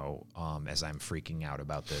 as I'm freaking out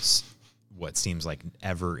about this, what seems like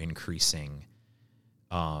ever increasing,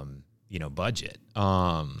 budget.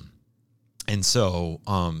 And so,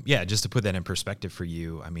 just to put that in perspective for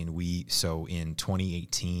you, I mean, so in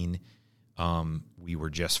 2018, we were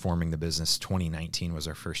just forming the business. 2019 was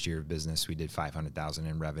our first year of business. We did $500,000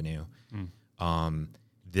 in revenue.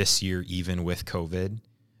 This year, even with COVID,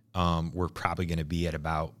 we're probably going to be at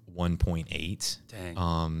about 1.8.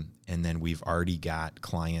 Dang. And then we've already got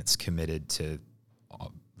clients committed to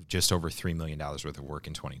just over $3 million worth of work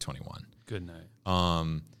in 2021. Good night.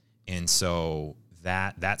 And so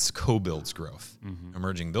that's co-builds growth.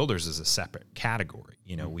 Emerging builders is a separate category.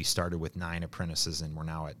 We started with 9 apprentices, and we're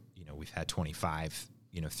now at, we've had 25,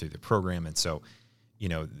 through the program. And so,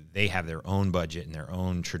 they have their own budget and their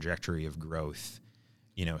own trajectory of growth,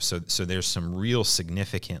 so there's some real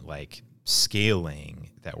significant like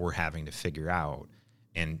scaling that we're having to figure out.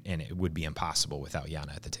 And it would be impossible without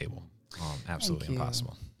Yana at the table. Absolutely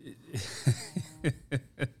impossible.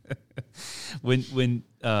 When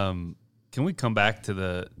can we come back to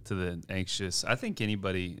the anxious? I think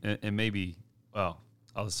anybody, and maybe, well,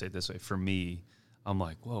 I'll just say it this way. For me, I'm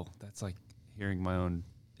like, whoa, that's like hearing my own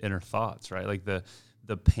inner thoughts, right? Like the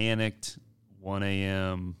panicked 1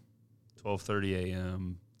 a.m., 12:30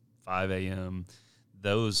 a.m., 5 a.m.,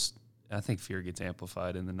 those, I think fear gets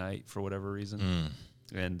amplified in the night for whatever reason.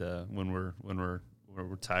 And when we're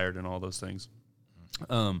tired and all those things.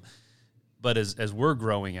 But as we're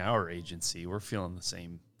growing our agency, we're feeling the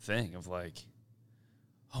same thing of like,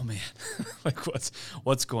 oh man, like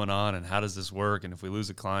what's going on and how does this work? And if we lose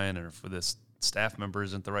a client or if this staff member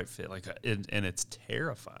isn't the right fit, like, and it's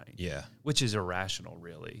terrifying. Yeah. Which is irrational,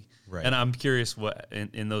 really. Right. And I'm curious what,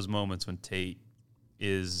 in those moments when Tate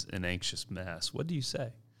is an anxious mess, what do you say?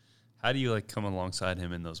 How do you like come alongside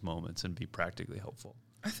him in those moments and be practically helpful?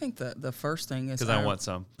 I think the first thing is, because I want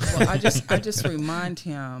some. Well, I just remind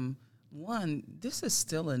him, one, this is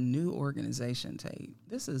still a new organization, Tate.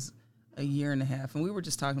 This is a year and a half, and we were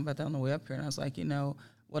just talking about that on the way up here. And I was like,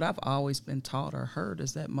 what I've always been taught or heard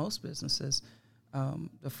is that most businesses,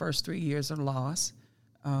 the first 3 years are loss,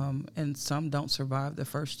 and some don't survive the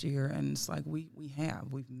first year. And it's like we've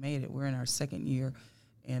made it. We're in our second year,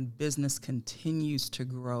 and business continues to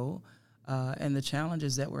grow. And the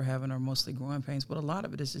challenges that we're having are mostly growing pains, but a lot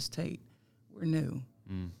of it is just Tate. We're new.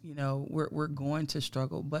 We're going to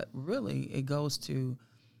struggle, but really it goes to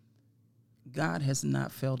God has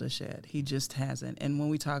not failed us yet. He just hasn't. And when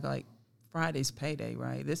we talk like Friday's payday,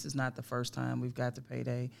 right? This is not the first time we've got the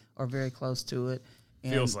payday or very close to it.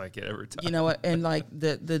 And feels like it every time. You know what? And like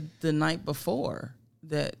the night before,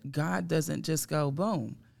 that God doesn't just go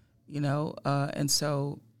boom, and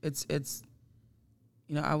so it's.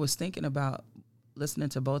 I was thinking about listening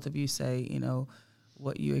to both of you say,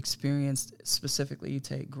 what you experienced specifically, you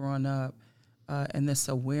take growing up, and this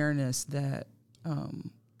awareness that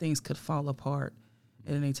things could fall apart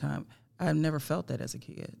at any time. I've never felt that as a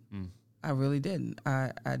kid. I really didn't.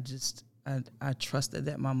 I trusted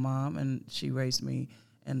that my mom, and she raised me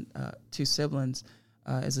and 2 siblings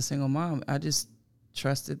as a single mom. I just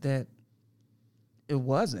trusted that it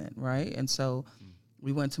wasn't, right? And so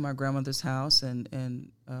we went to my grandmother's house,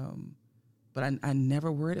 but I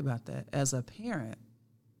never worried about that as a parent.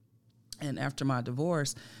 And after my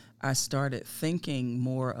divorce, I started thinking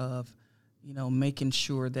more of, making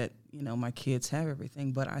sure that, my kids have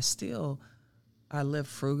everything. But I lived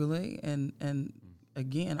frugally. And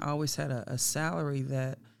again, I always had a salary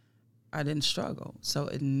that I didn't struggle. So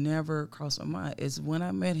it never crossed my mind. It's when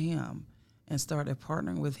I met him and started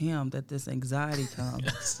partnering with him that this anxiety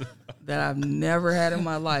comes that I've never had in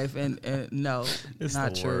my life. And no, it's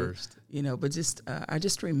not the true. Worst. But just I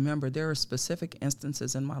just remember there are specific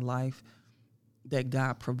instances in my life that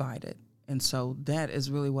God provided. And so that is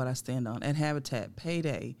really what I stand on. At Habitat,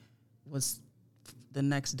 payday was the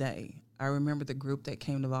next day. I remember the group that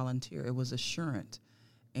came to volunteer. It was Assurant.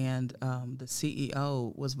 And the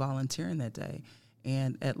CEO was volunteering that day.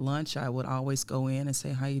 And at lunch, I would always go in and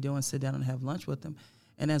say, how you doing? Sit down and have lunch with them.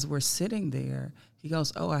 And as we're sitting there, he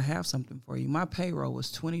goes, oh, I have something for you. My payroll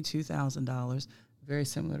was $22,000, very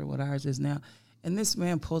similar to what ours is now. And this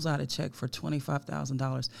man pulls out a check for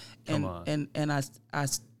 $25,000. And I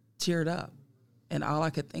teared up. And all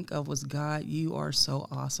I could think of was, God, you are so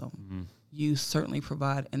awesome. Mm-hmm. You certainly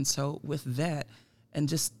provide. And so with that, and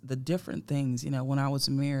just the different things, when I was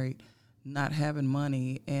married, not having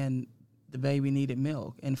money and the baby needed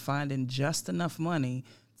milk and finding just enough money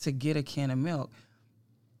to get a can of milk,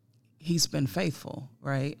 he's been faithful,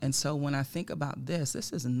 right? And so when I think about this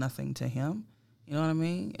is nothing to him. You know what I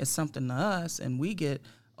mean? It's something to us, and we get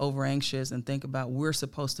over anxious and think about we're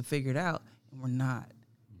supposed to figure it out, and we're not.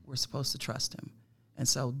 We're supposed to trust him. And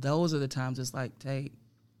so those are the times it's like, Tate,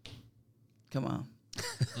 come on.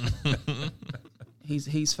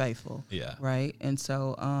 He's faithful. Yeah. Right? And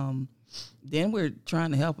so then we're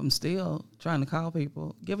trying to help him still, trying to call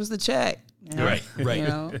people, give us the check. Right.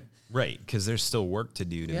 Right, because there's still work to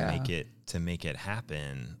do to make it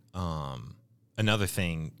happen. Another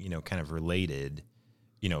thing, kind of related,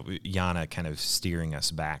 Yana kind of steering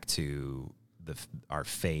us back to our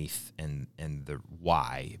faith and the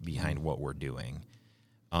why behind what we're doing.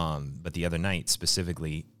 But the other night,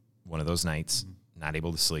 specifically, one of those nights, not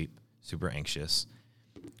able to sleep, super anxious.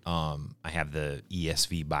 I have the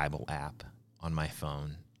ESV Bible app on my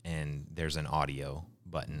phone, and there's an audio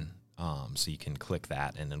button. So you can click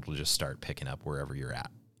that, and it'll just start picking up wherever you're at.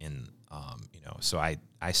 So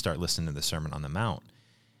I start listening to the Sermon on the Mount.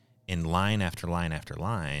 In line after line after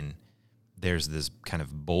line, there's this kind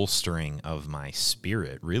of bolstering of my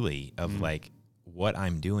spirit, really, of like, what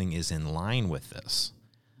I'm doing is in line with this.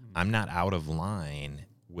 I'm not out of line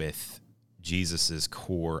with Jesus's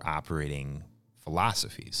core operating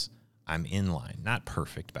philosophies. I'm in line, not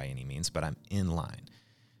perfect by any means, but I'm in line.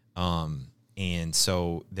 And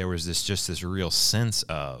so there was this real sense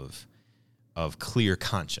of clear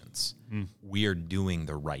conscience. We are doing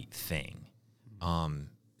the right thing.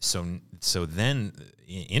 So then,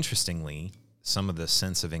 interestingly, some of the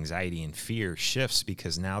sense of anxiety and fear shifts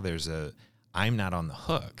because now I'm not on the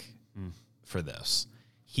hook for this.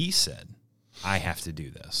 He said, I have to do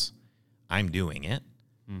this. I'm doing it.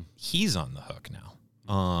 He's on the hook now,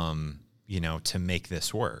 to make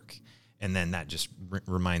this work. And then that just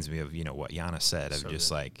reminds me of, what Yana said, of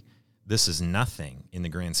just like, this is nothing in the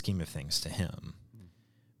grand scheme of things to him.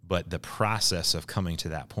 But the process of coming to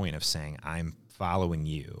that point of saying, I'm following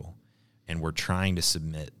you, and we're trying to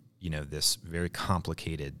submit, this very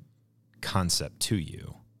complicated concept to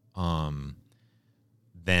you,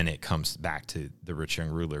 then it comes back to the rich young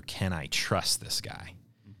ruler. Can I trust this guy?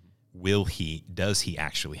 Does he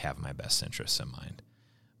actually have my best interests in mind?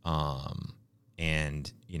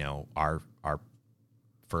 And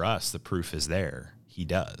for us, the proof is there. He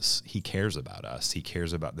does. He cares about us. He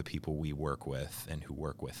cares about the people we work with and who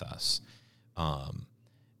work with us. And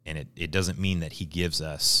it doesn't mean that he gives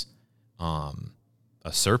us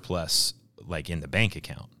a surplus like in the bank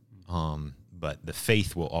account. But the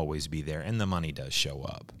faith will always be there, and the money does show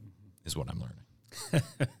up, is what I'm learning.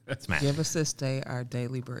 That's math. Give us this day our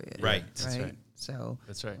daily bread. Right. That's right. So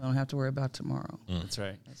that's right. We don't have to worry about tomorrow. That's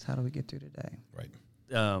right. That's how do we get through today. Right.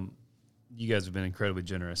 You guys have been incredibly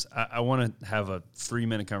generous. I want to have a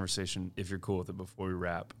 3-minute conversation, if you're cool with it, before we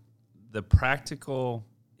wrap. The practical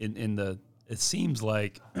it seems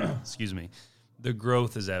like, excuse me, the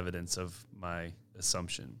growth is evidence of my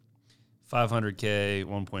assumption. 500K,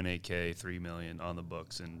 1.8K, 3 million on the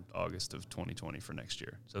books in August of 2020 for next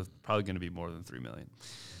year. So probably going to be more than 3 million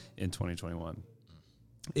in 2021.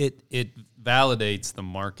 it validates the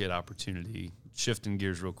market opportunity. Shifting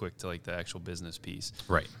gears real quick to like the actual business piece,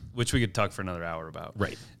 right? Which we could talk for another hour about,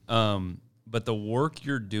 right? But the work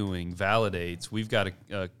you're doing validates. We've got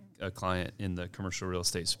a client in the commercial real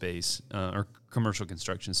estate space or commercial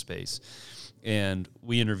construction space, and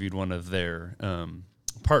we interviewed one of their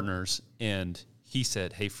partners, and he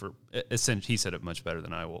said, "Hey, he said it much better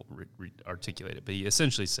than I will articulate it, but he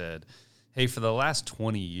essentially said, hey, for the last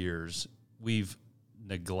 20 years, we've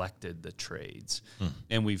neglected the trades,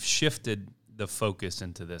 and we've shifted the focus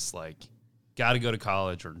into this, like, got to go to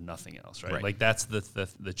college or nothing else, right? Like, that's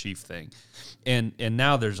the chief thing. And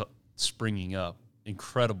now there's springing up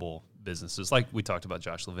incredible businesses. Like we talked about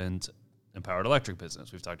Josh Levin's Empowered Electric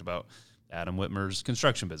business. We've talked about Adam Whitmer's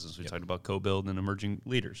construction business. We've talked about co-build and emerging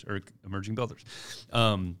leaders or emerging builders.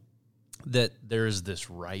 That there is this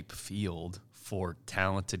ripe field for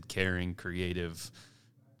talented, caring, creative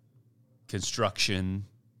construction,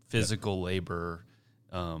 physical labor.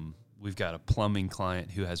 We've got a plumbing client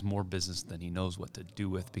who has more business than he knows what to do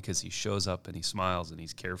with because he shows up and he smiles and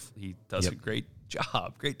he's careful. He does a great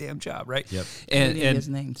job, great damn job, right? Yep. And his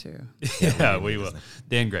name too. Yeah, we will.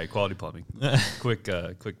 Dan Gray, Quality Plumbing. Quick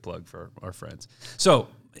plug for our friends. So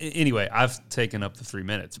anyway, I've taken up the 3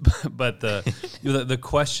 minutes, but the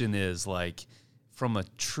question is, like, from a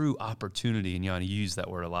true opportunity, and Yanni, you use that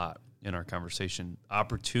word a lot in our conversation,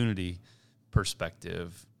 opportunity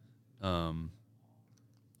perspective.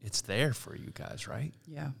 It's there for you guys, right?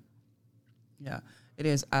 Yeah, it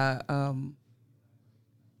is.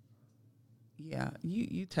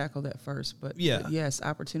 You tackled that first, but yes,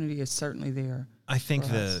 opportunity is certainly there. I think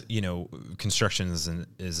construction is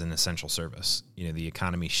an essential service. The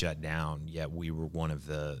economy shut down, yet we were one of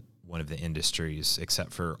the industries,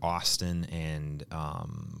 except for Austin and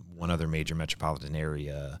one other major metropolitan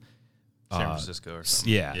area. San Francisco or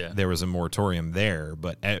something. Yeah, there was a moratorium there,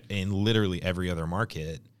 but in literally every other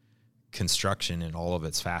market, construction in all of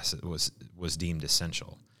its facets was deemed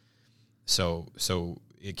essential. So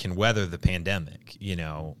it can weather the pandemic,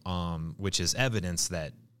 which is evidence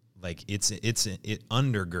that, like, it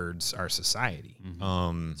undergirds our society.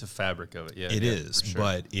 Mm-hmm. It's a fabric of it. Yeah, it is, sure.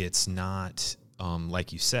 But it's not,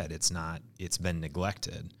 like you said, it's been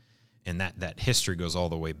neglected, and that history goes all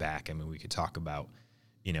the way back. I mean, we could talk about,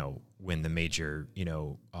 when the major,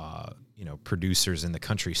 producers in the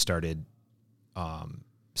country started,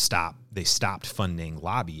 stopped funding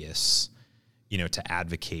lobbyists, to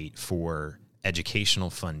advocate for educational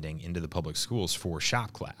funding into the public schools for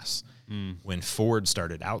shop class. When Ford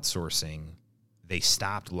started outsourcing, they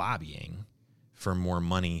stopped lobbying for more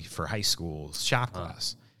money for high school shop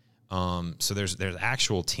class. So there's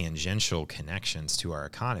actual tangential connections to our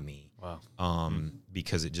economy. Wow.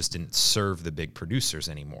 Because it just didn't serve the big producers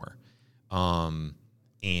anymore.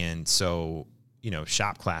 And so,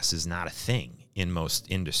 shop class is not a thing in most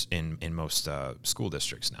in most school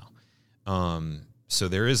districts now. So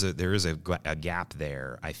there is a gap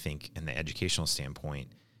there, I think, in the educational standpoint.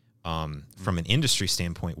 From an industry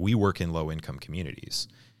standpoint, we work in low-income communities.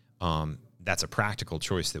 That's a practical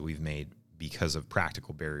choice that we've made because of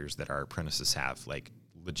practical barriers that our apprentices have, like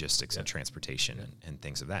logistics and transportation and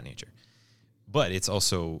things of that nature. But it's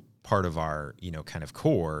also part of our, kind of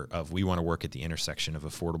core of we want to work at the intersection of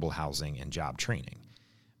affordable housing and job training,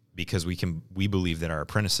 because we believe that our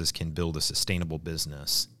apprentices can build a sustainable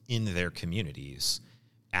business in their communities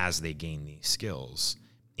as they gain these skills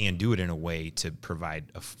and do it in a way to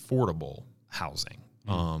provide affordable housing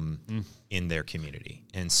in their community.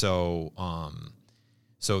 And so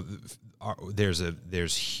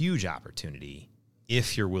there's huge opportunity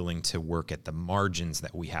if you're willing to work at the margins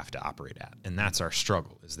that we have to operate at. And that's our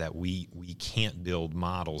struggle, is that we can't build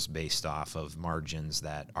models based off of margins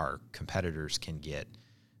that our competitors can get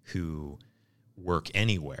who work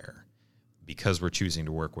anywhere. Because we're choosing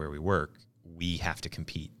to work where we work, we have to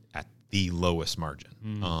compete at the lowest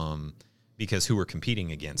margin. Because who we're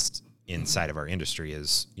competing against inside of our industry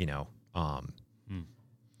is,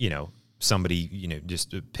 somebody,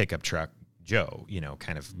 just a pickup truck Joe,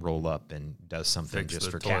 kind of roll up and does something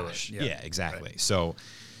just for toilet. Cash. Yeah, exactly. Right.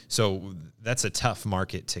 So that's a tough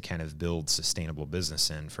market to kind of build sustainable business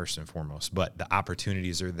in, first and foremost. But the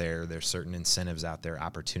opportunities are there. There's certain incentives out there,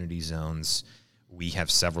 opportunity zones. We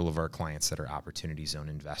have several of our clients that are opportunity zone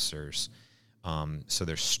investors. So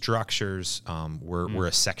there's structures. We're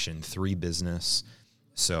a Section 3 business.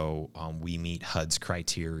 So we meet HUD's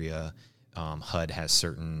criteria. HUD has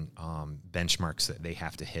certain benchmarks that they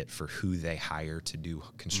have to hit for who they hire to do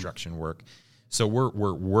construction work. So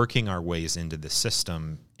we're working our ways into the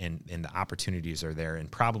system, and the opportunities are there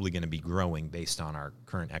and probably going to be growing based on our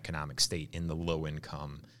current economic state in the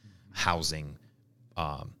low-income housing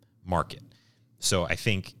market. So I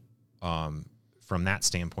think from that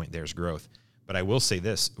standpoint, there's growth. But I will say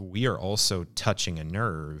this, we are also touching a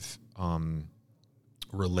nerve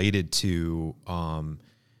related to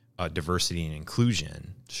diversity and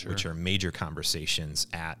inclusion, which are major conversations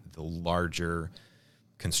at the larger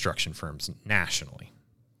construction firms nationally.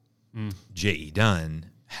 J.E. Dunn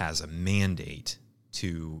has a mandate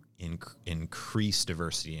to increase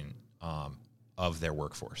diversity in, of their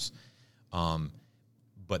workforce,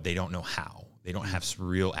 but they don't know how. They don't have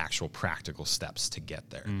real, actual, practical steps to get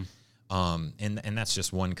there. And that's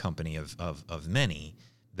just one company of many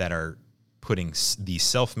that are putting these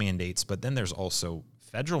self-mandates, but then there's also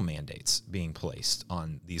federal mandates being placed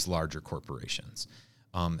on these larger corporations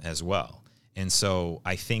as well. And so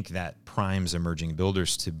I think that primes emerging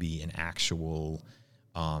builders to be an actual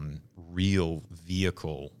real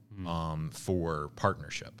vehicle for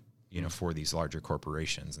partnership, for these larger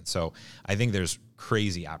corporations. And so I think there's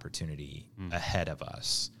crazy opportunity ahead of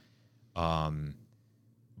us.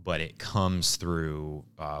 But it comes through,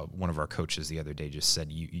 one of our coaches the other day just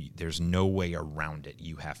said, there's no way around it.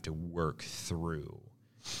 You have to work through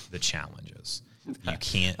the challenges. You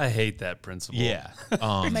can't. I hate that principle. Yeah.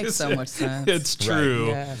 It makes so much sense. It's true.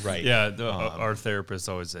 Right. Yes. Right. Yeah. Our therapist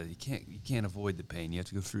always said, you can't avoid the pain. You have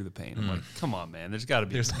to go through the pain. I'm like, come on, man. There's got to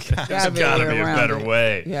be a better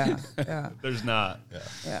way. Yeah. There's not.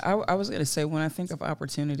 Yeah. I was going to say, when I think of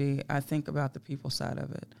opportunity, I think about the people side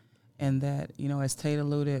of it. And that, as Tate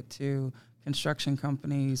alluded to, construction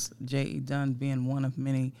companies, J.E. Dunn being one of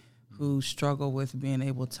many who struggle with being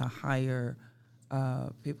able to hire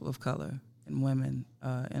people of color and women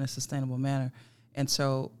in a sustainable manner. And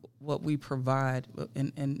so what we provide,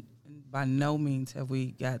 and by no means have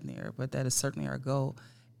we gotten there, but that is certainly our goal,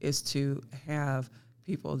 is to have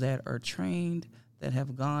people that are trained, that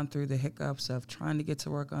have gone through the hiccups of trying to get to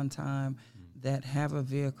work on time, that have a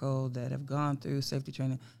vehicle, that have gone through safety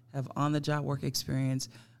training, have on-the-job work experience,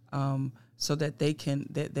 so that they can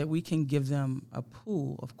that we can give them a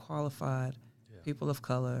pool of qualified people of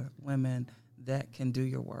color, women that can do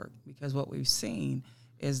your work. Because what we've seen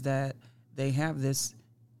is that they have this,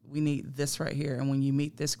 we need this right here, and when you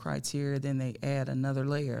meet this criteria, then they add another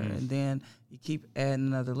layer, and then you keep adding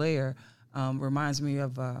another layer. Reminds me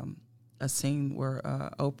of a scene where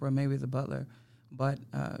Oprah, maybe the butler, but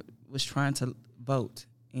was trying to vote.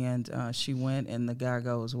 And she went, and the guy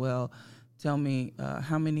goes, well, tell me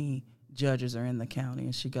how many judges are in the county?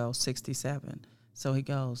 And she goes, 67. So he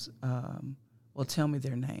goes, well, tell me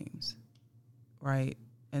their names, right?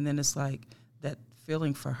 And then it's like that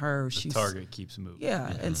feeling for her. The target keeps moving.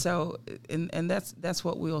 Yeah, and so and that's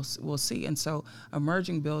what we'll see. And so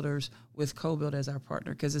emerging builders with CoBuild as our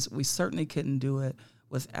partner, because we certainly couldn't do it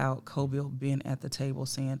without CoBuild being at the table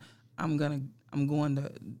saying, I'm going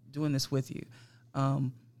to doing this with you.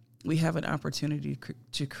 We have an opportunity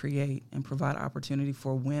to create and provide opportunity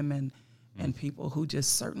for women and people who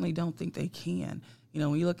just certainly don't think they can.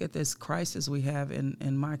 When you look at this crisis we have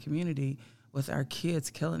in my community with our kids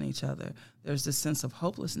killing each other, there's this sense of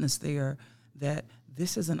hopelessness there that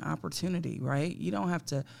this is an opportunity, right? You don't have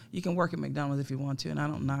to, you can work at McDonald's if you want to, and I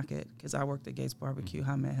don't knock it because I worked at Gates Barbecue.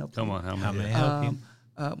 How may I help you? Come on, how may I help you?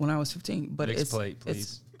 When I was 15. But Mixed plate, please.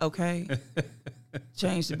 It's okay.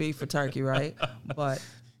 Change the beef for turkey, right? But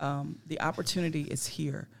the opportunity is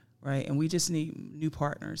here, right? And we just need new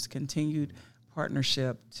partners, continued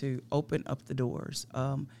partnership to open up the doors.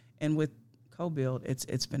 And with CoBuild,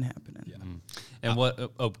 it's been happening. Yeah. And what?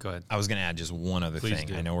 Go ahead. I was going to add just one other thing.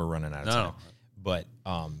 Do. I know we're running out of time, but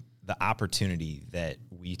the opportunity that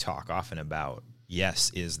we talk often about,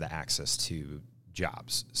 yes, is the access to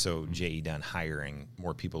jobs. So J.E. Dunn hiring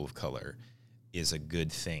more people of color is a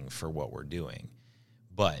good thing for what we're doing.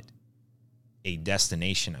 But a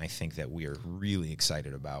destination I think that we are really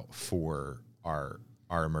excited about for our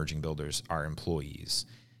emerging builders, our employees,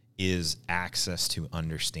 is access to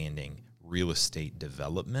understanding real estate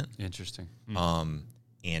development. Interesting.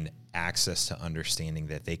 And access to understanding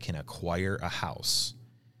that they can acquire a house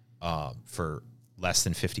for less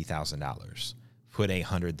than $50,000, put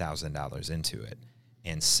 $100,000 into it,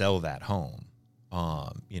 and sell that home,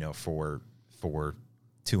 for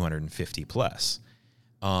 250 plus.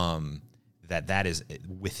 That is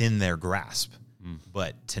within their grasp.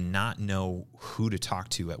 But to not know who to talk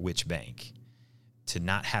to at which bank, to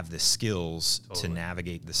not have the skills to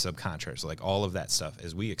navigate the subcontractors, like all of that stuff,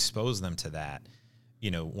 as we expose them to that,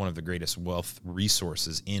 one of the greatest wealth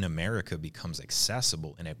resources in America becomes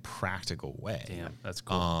accessible in a practical way. Damn, that's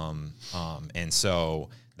cool. And so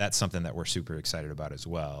that's something that we're super excited about as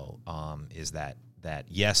well, is that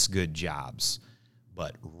yes, good jobs,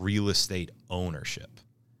 but real estate ownership.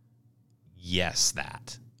 yes,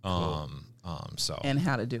 that. So and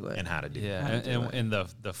how to do it. And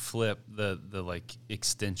the flip, the like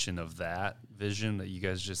extension of that vision that you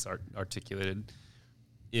guys just articulated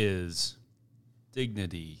is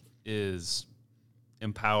dignity, is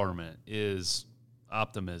empowerment, is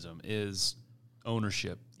optimism, is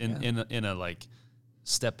ownership in a like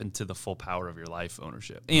step into the full power of your life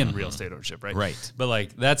ownership and real estate ownership, right? Right. But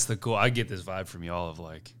like that's the cool. I get this vibe from y'all of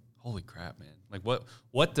like, holy crap, man! Like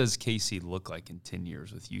what does KC look like in 10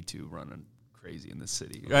 years with you two running crazy in the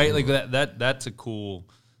city, right? Like that's a cool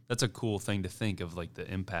thing to think of, like the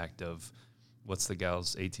impact of what's the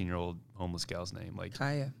gal's 18-year-old homeless gal's name? Like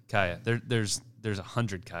Kaya. There's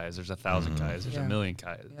 100 Kayas, there's 1,000 Kayas, there's a million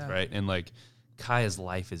Kayas, right? And like Kaya's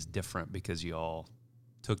life is different because you all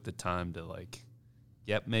took the time to like,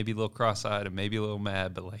 yep, maybe a little cross-eyed and maybe a little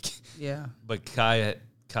mad, but like, but Kaya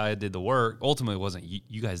did the work. Ultimately, it wasn't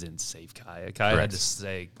you guys didn't save Kaya. Kaya had to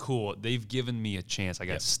say, cool, they've given me a chance. I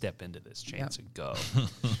got to step into this chance and go.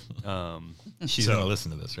 She's going to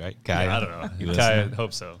listen to this, right? Kaya? Yeah, I don't know. Kaya,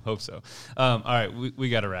 hope so. All right, we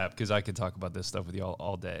got to wrap because I could talk about this stuff with y'all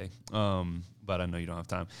all day, but I know you don't have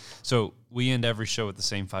time. So we end every show with the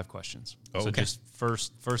same 5 questions. So just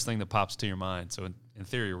first thing that pops to your mind. So in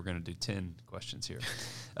theory, we're going to do 10 questions here.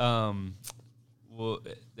 Well,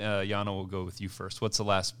 Yana, we'll go with you first. What's the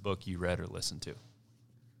last book you read or listened to?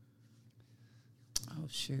 Oh,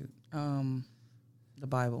 shoot. The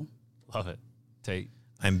Bible. Love it. Tate?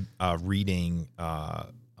 I'm reading Ibram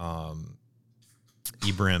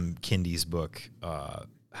Kendi's book, How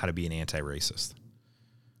to Be an Anti-Racist.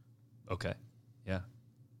 Okay. Yeah.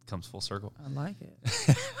 Comes full circle. I like it.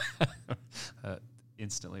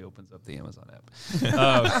 Instantly opens up the Amazon app.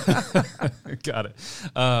 Got it.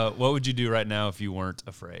 What would you do right now if you weren't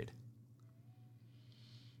afraid?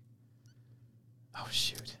 Oh,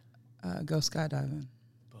 shoot. Go skydiving.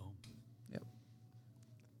 Boom. Yep.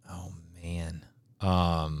 Oh, man.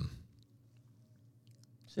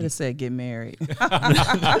 Should have said get married. You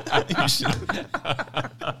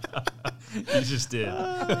just did.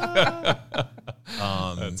 That's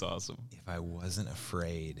awesome. If I wasn't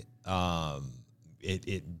afraid,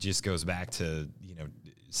 it just goes back to,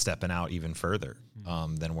 stepping out even further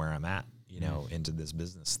than where I'm at, into this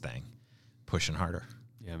business thing, pushing harder.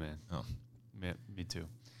 Yeah, man. Oh, man, me too.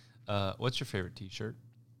 What's your favorite T-shirt?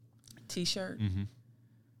 T-shirt? Mm-hmm.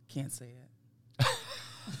 Can't say it.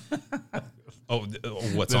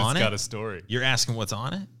 What's on it? It's got a story. You're asking what's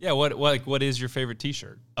on it? Yeah. What is your favorite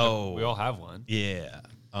T-shirt? Oh, we all have one. Yeah.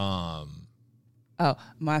 Oh,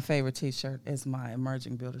 my favorite T-shirt is my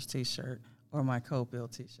Emerging Builders T-shirt or my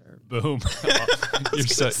Co-Build T-shirt. Boom.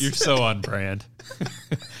 You're so on brand.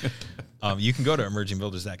 You can go to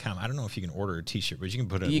emergingbuilders.com. I don't know if you can order a T-shirt, but you can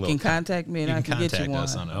put You can contact me and I can get you one.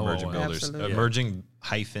 Us on Emerging Builders. Absolutely.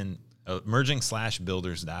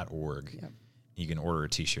 Emerging-builders.org. Yep. You can order a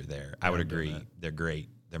T-shirt there. I would agree. They're great.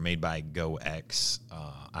 They're made by GoX.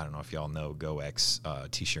 I don't know if y'all know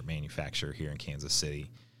GoX T-shirt manufacturer here in Kansas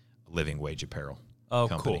City, Living Wage Apparel. Oh,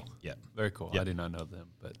 company. Cool. Yep. Very cool. Yep. I did not know them,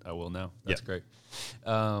 but I will now. That's great.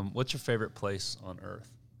 What's your favorite place on earth?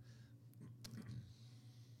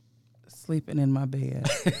 Sleeping in my bed.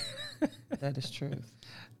 That is truth.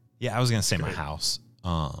 Yeah, I was going to say my house.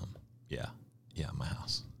 Yeah, my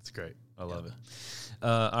house. That's great. I love it.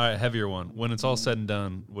 All right, heavier one. When it's all said and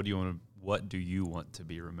done, what do you want to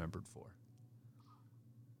be remembered for?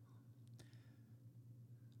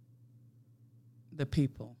 The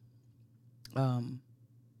people who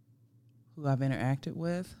I've interacted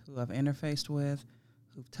with, who I've interfaced with,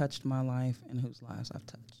 who've touched my life, and whose lives I've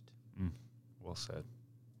touched. Well said.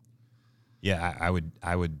 Yeah, I would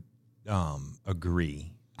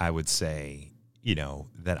agree. I would say,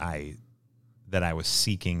 that I was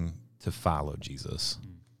seeking to follow Jesus.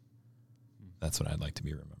 That's what I'd like to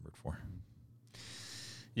be remembered for.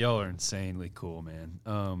 Y'all are insanely cool, man.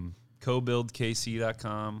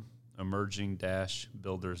 CoBuildKC.com,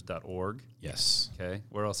 emerging-builders.org. Yes. Okay.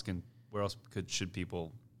 Where else should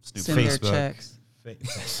people snoop? Send Facebook. their checks.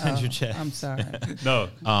 Send your checks. I'm sorry. No.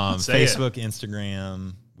 Facebook,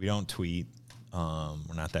 Instagram. We don't tweet.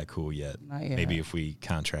 We're not that cool yet. Not yet. Maybe if we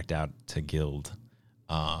contract out to Guild.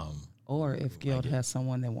 Or if Guild has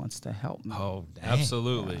someone that wants to help me. Oh, dang.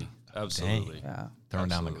 Absolutely. Yeah. Absolutely. Yeah. Throwing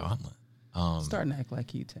down the gauntlet. Starting to act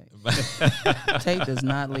like you, Tate. Tate does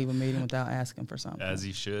not leave a meeting without asking for something. As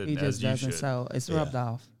he should. He just doesn't. So it's rubbed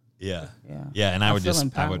off. Yeah. Yeah. Yeah. And I would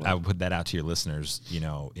empowered. I would put that out to your listeners,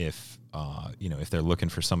 if they're looking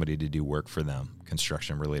for somebody to do work for them,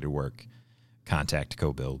 construction related work, contact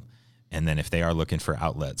CoBuild. And then if they are looking for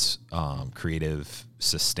outlets, creative,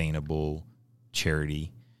 sustainable,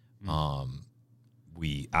 charity,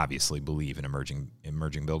 we obviously believe in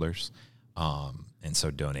emerging builders, and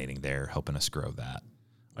so donating there, helping us grow that.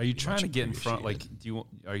 Are you trying to get in front? Like,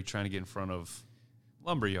 are you trying to get in front of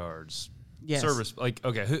lumber yards? Yes. Service, like,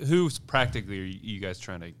 okay, who's practically are you guys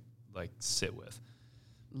trying to like sit with?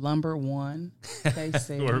 Lumber One, they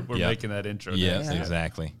say. we're making that intro. Yes,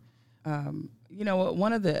 exactly. You know what?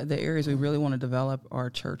 One of the areas we really want to develop are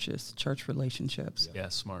church relationships. Yeah,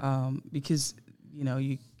 smart. Because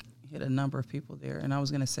you hit a number of people there, and I was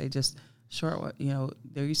going to say just short.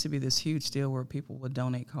 There used to be this huge deal where people would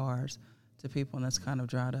donate cars to people, and that's kind of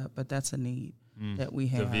dried up. But that's a need that we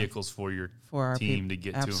have. The vehicles for our team to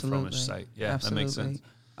get to and from a site. Yeah, absolutely. That makes sense.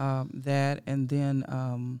 That, and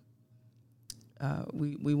then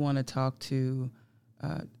we want to talk to.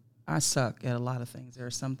 I suck at a lot of things. There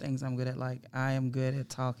are some things I'm good at. Like I am good at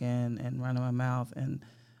talking and running my mouth and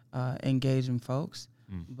engaging folks.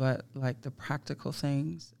 But like the practical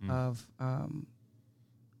things of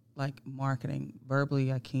like marketing,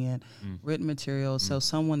 verbally I can, written materials. So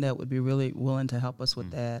someone that would be really willing to help us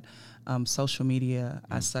with that. Social media,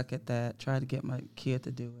 I suck at that. Try to get my kid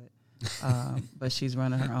to do it. But she's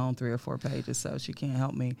running her own 3 or 4 pages, so she can't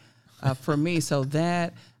help me. For me, so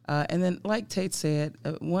that, and then like Tate said,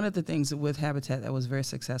 one of the things with Habitat that was very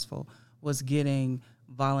successful was getting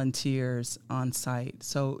volunteers on site.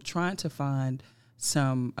 So trying to find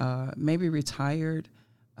some maybe retired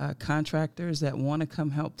contractors that want to come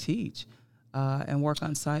help teach and work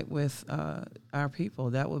on site with our people.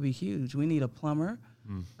 That would be huge. We need a plumber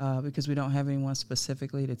because we don't have anyone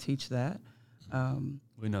specifically to teach that.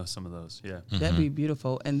 We know some of those, yeah. That'd be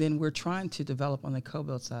beautiful. And then we're trying to develop on the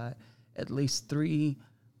co-build side at least 3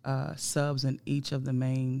 subs in each of the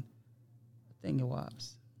main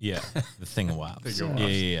thingawops. Yeah, the thingawops.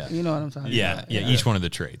 Yeah. You know what I'm talking about. Yeah, each one of the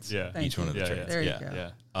trades. Yeah. Each one of the trades. There you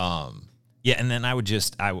go. Yeah, and then I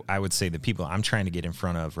would say the people I'm trying to get in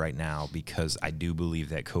front of right now, because I do believe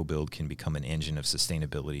that co-build can become an engine of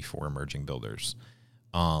sustainability for emerging builders,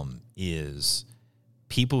 is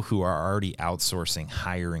people who are already outsourcing,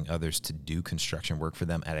 hiring others to do construction work for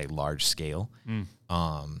them at a large scale.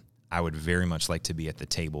 I would very much like to be at the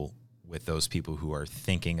table with those people who are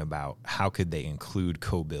thinking about how could they include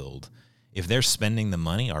co-build. If they're spending the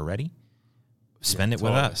money already, spend it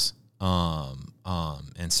with us.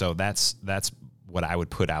 And so that's what I would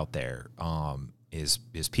put out there, is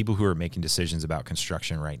people who are making decisions about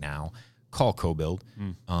construction right now, call co-build,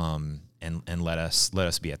 and let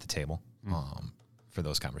us be at the table, for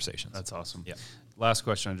those conversations. That's awesome. Yeah. Last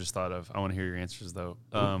question I just thought of. I want to hear your answers though.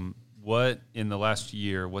 What in the last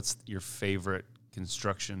year, what's your favorite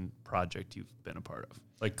construction project you've been a part of?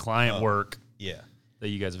 Like client work that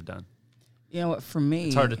you guys have done? You know what, for me,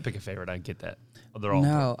 it's hard to pick a favorite. I get that. They're all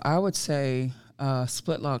important. I would say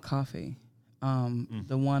Split Log Coffee,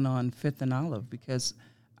 the one on 5th and Olive, because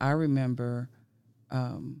I remember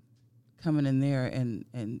coming in there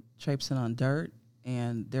and traipsing on dirt,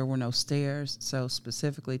 and there were no stairs, so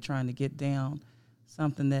specifically trying to get down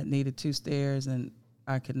something that needed 2 stairs, and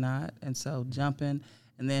I could not, and so jumping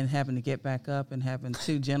and then having to get back up and having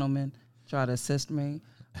 2 gentlemen try to assist me.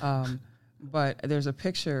 But there's a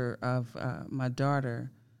picture of my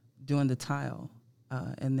daughter doing the tile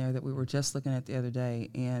in there that we were just looking at the other day,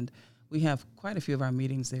 and we have quite a few of our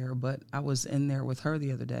meetings there, but I was in there with her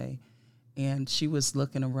the other day, and she was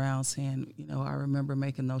looking around saying, I remember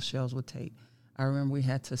making those shelves with Tate. I remember we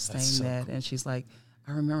had to stain that, cool. And she's like,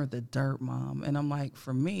 I remember the dirt, Mom. And I'm like,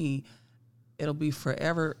 for me, it'll be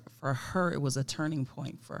forever. For her, it was a turning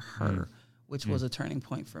point for her, which was a turning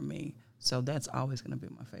point for me. So that's always going to be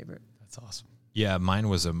my favorite. That's awesome. Yeah, mine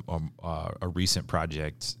was a recent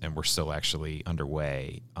project, and we're still actually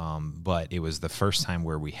underway. But it was the first time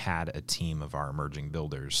where we had a team of our emerging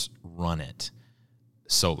builders run it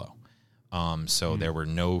solo. So there were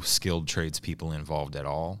no skilled tradespeople involved at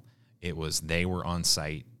all. It was they were on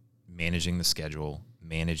site managing the schedule,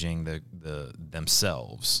 managing the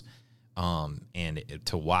themselves, and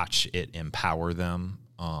to watch it empower them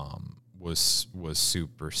was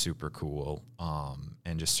super, super cool.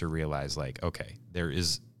 And just to realize, like, okay,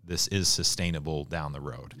 this is sustainable down the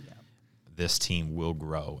road. Yeah. This team will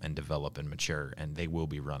grow and develop and mature, and they will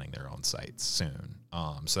be running their own sites soon.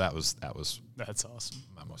 So that's awesome.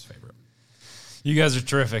 My most favorite. You guys are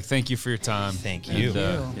terrific. Thank you for your time. Thank you.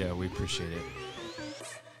 And, yeah, we appreciate it.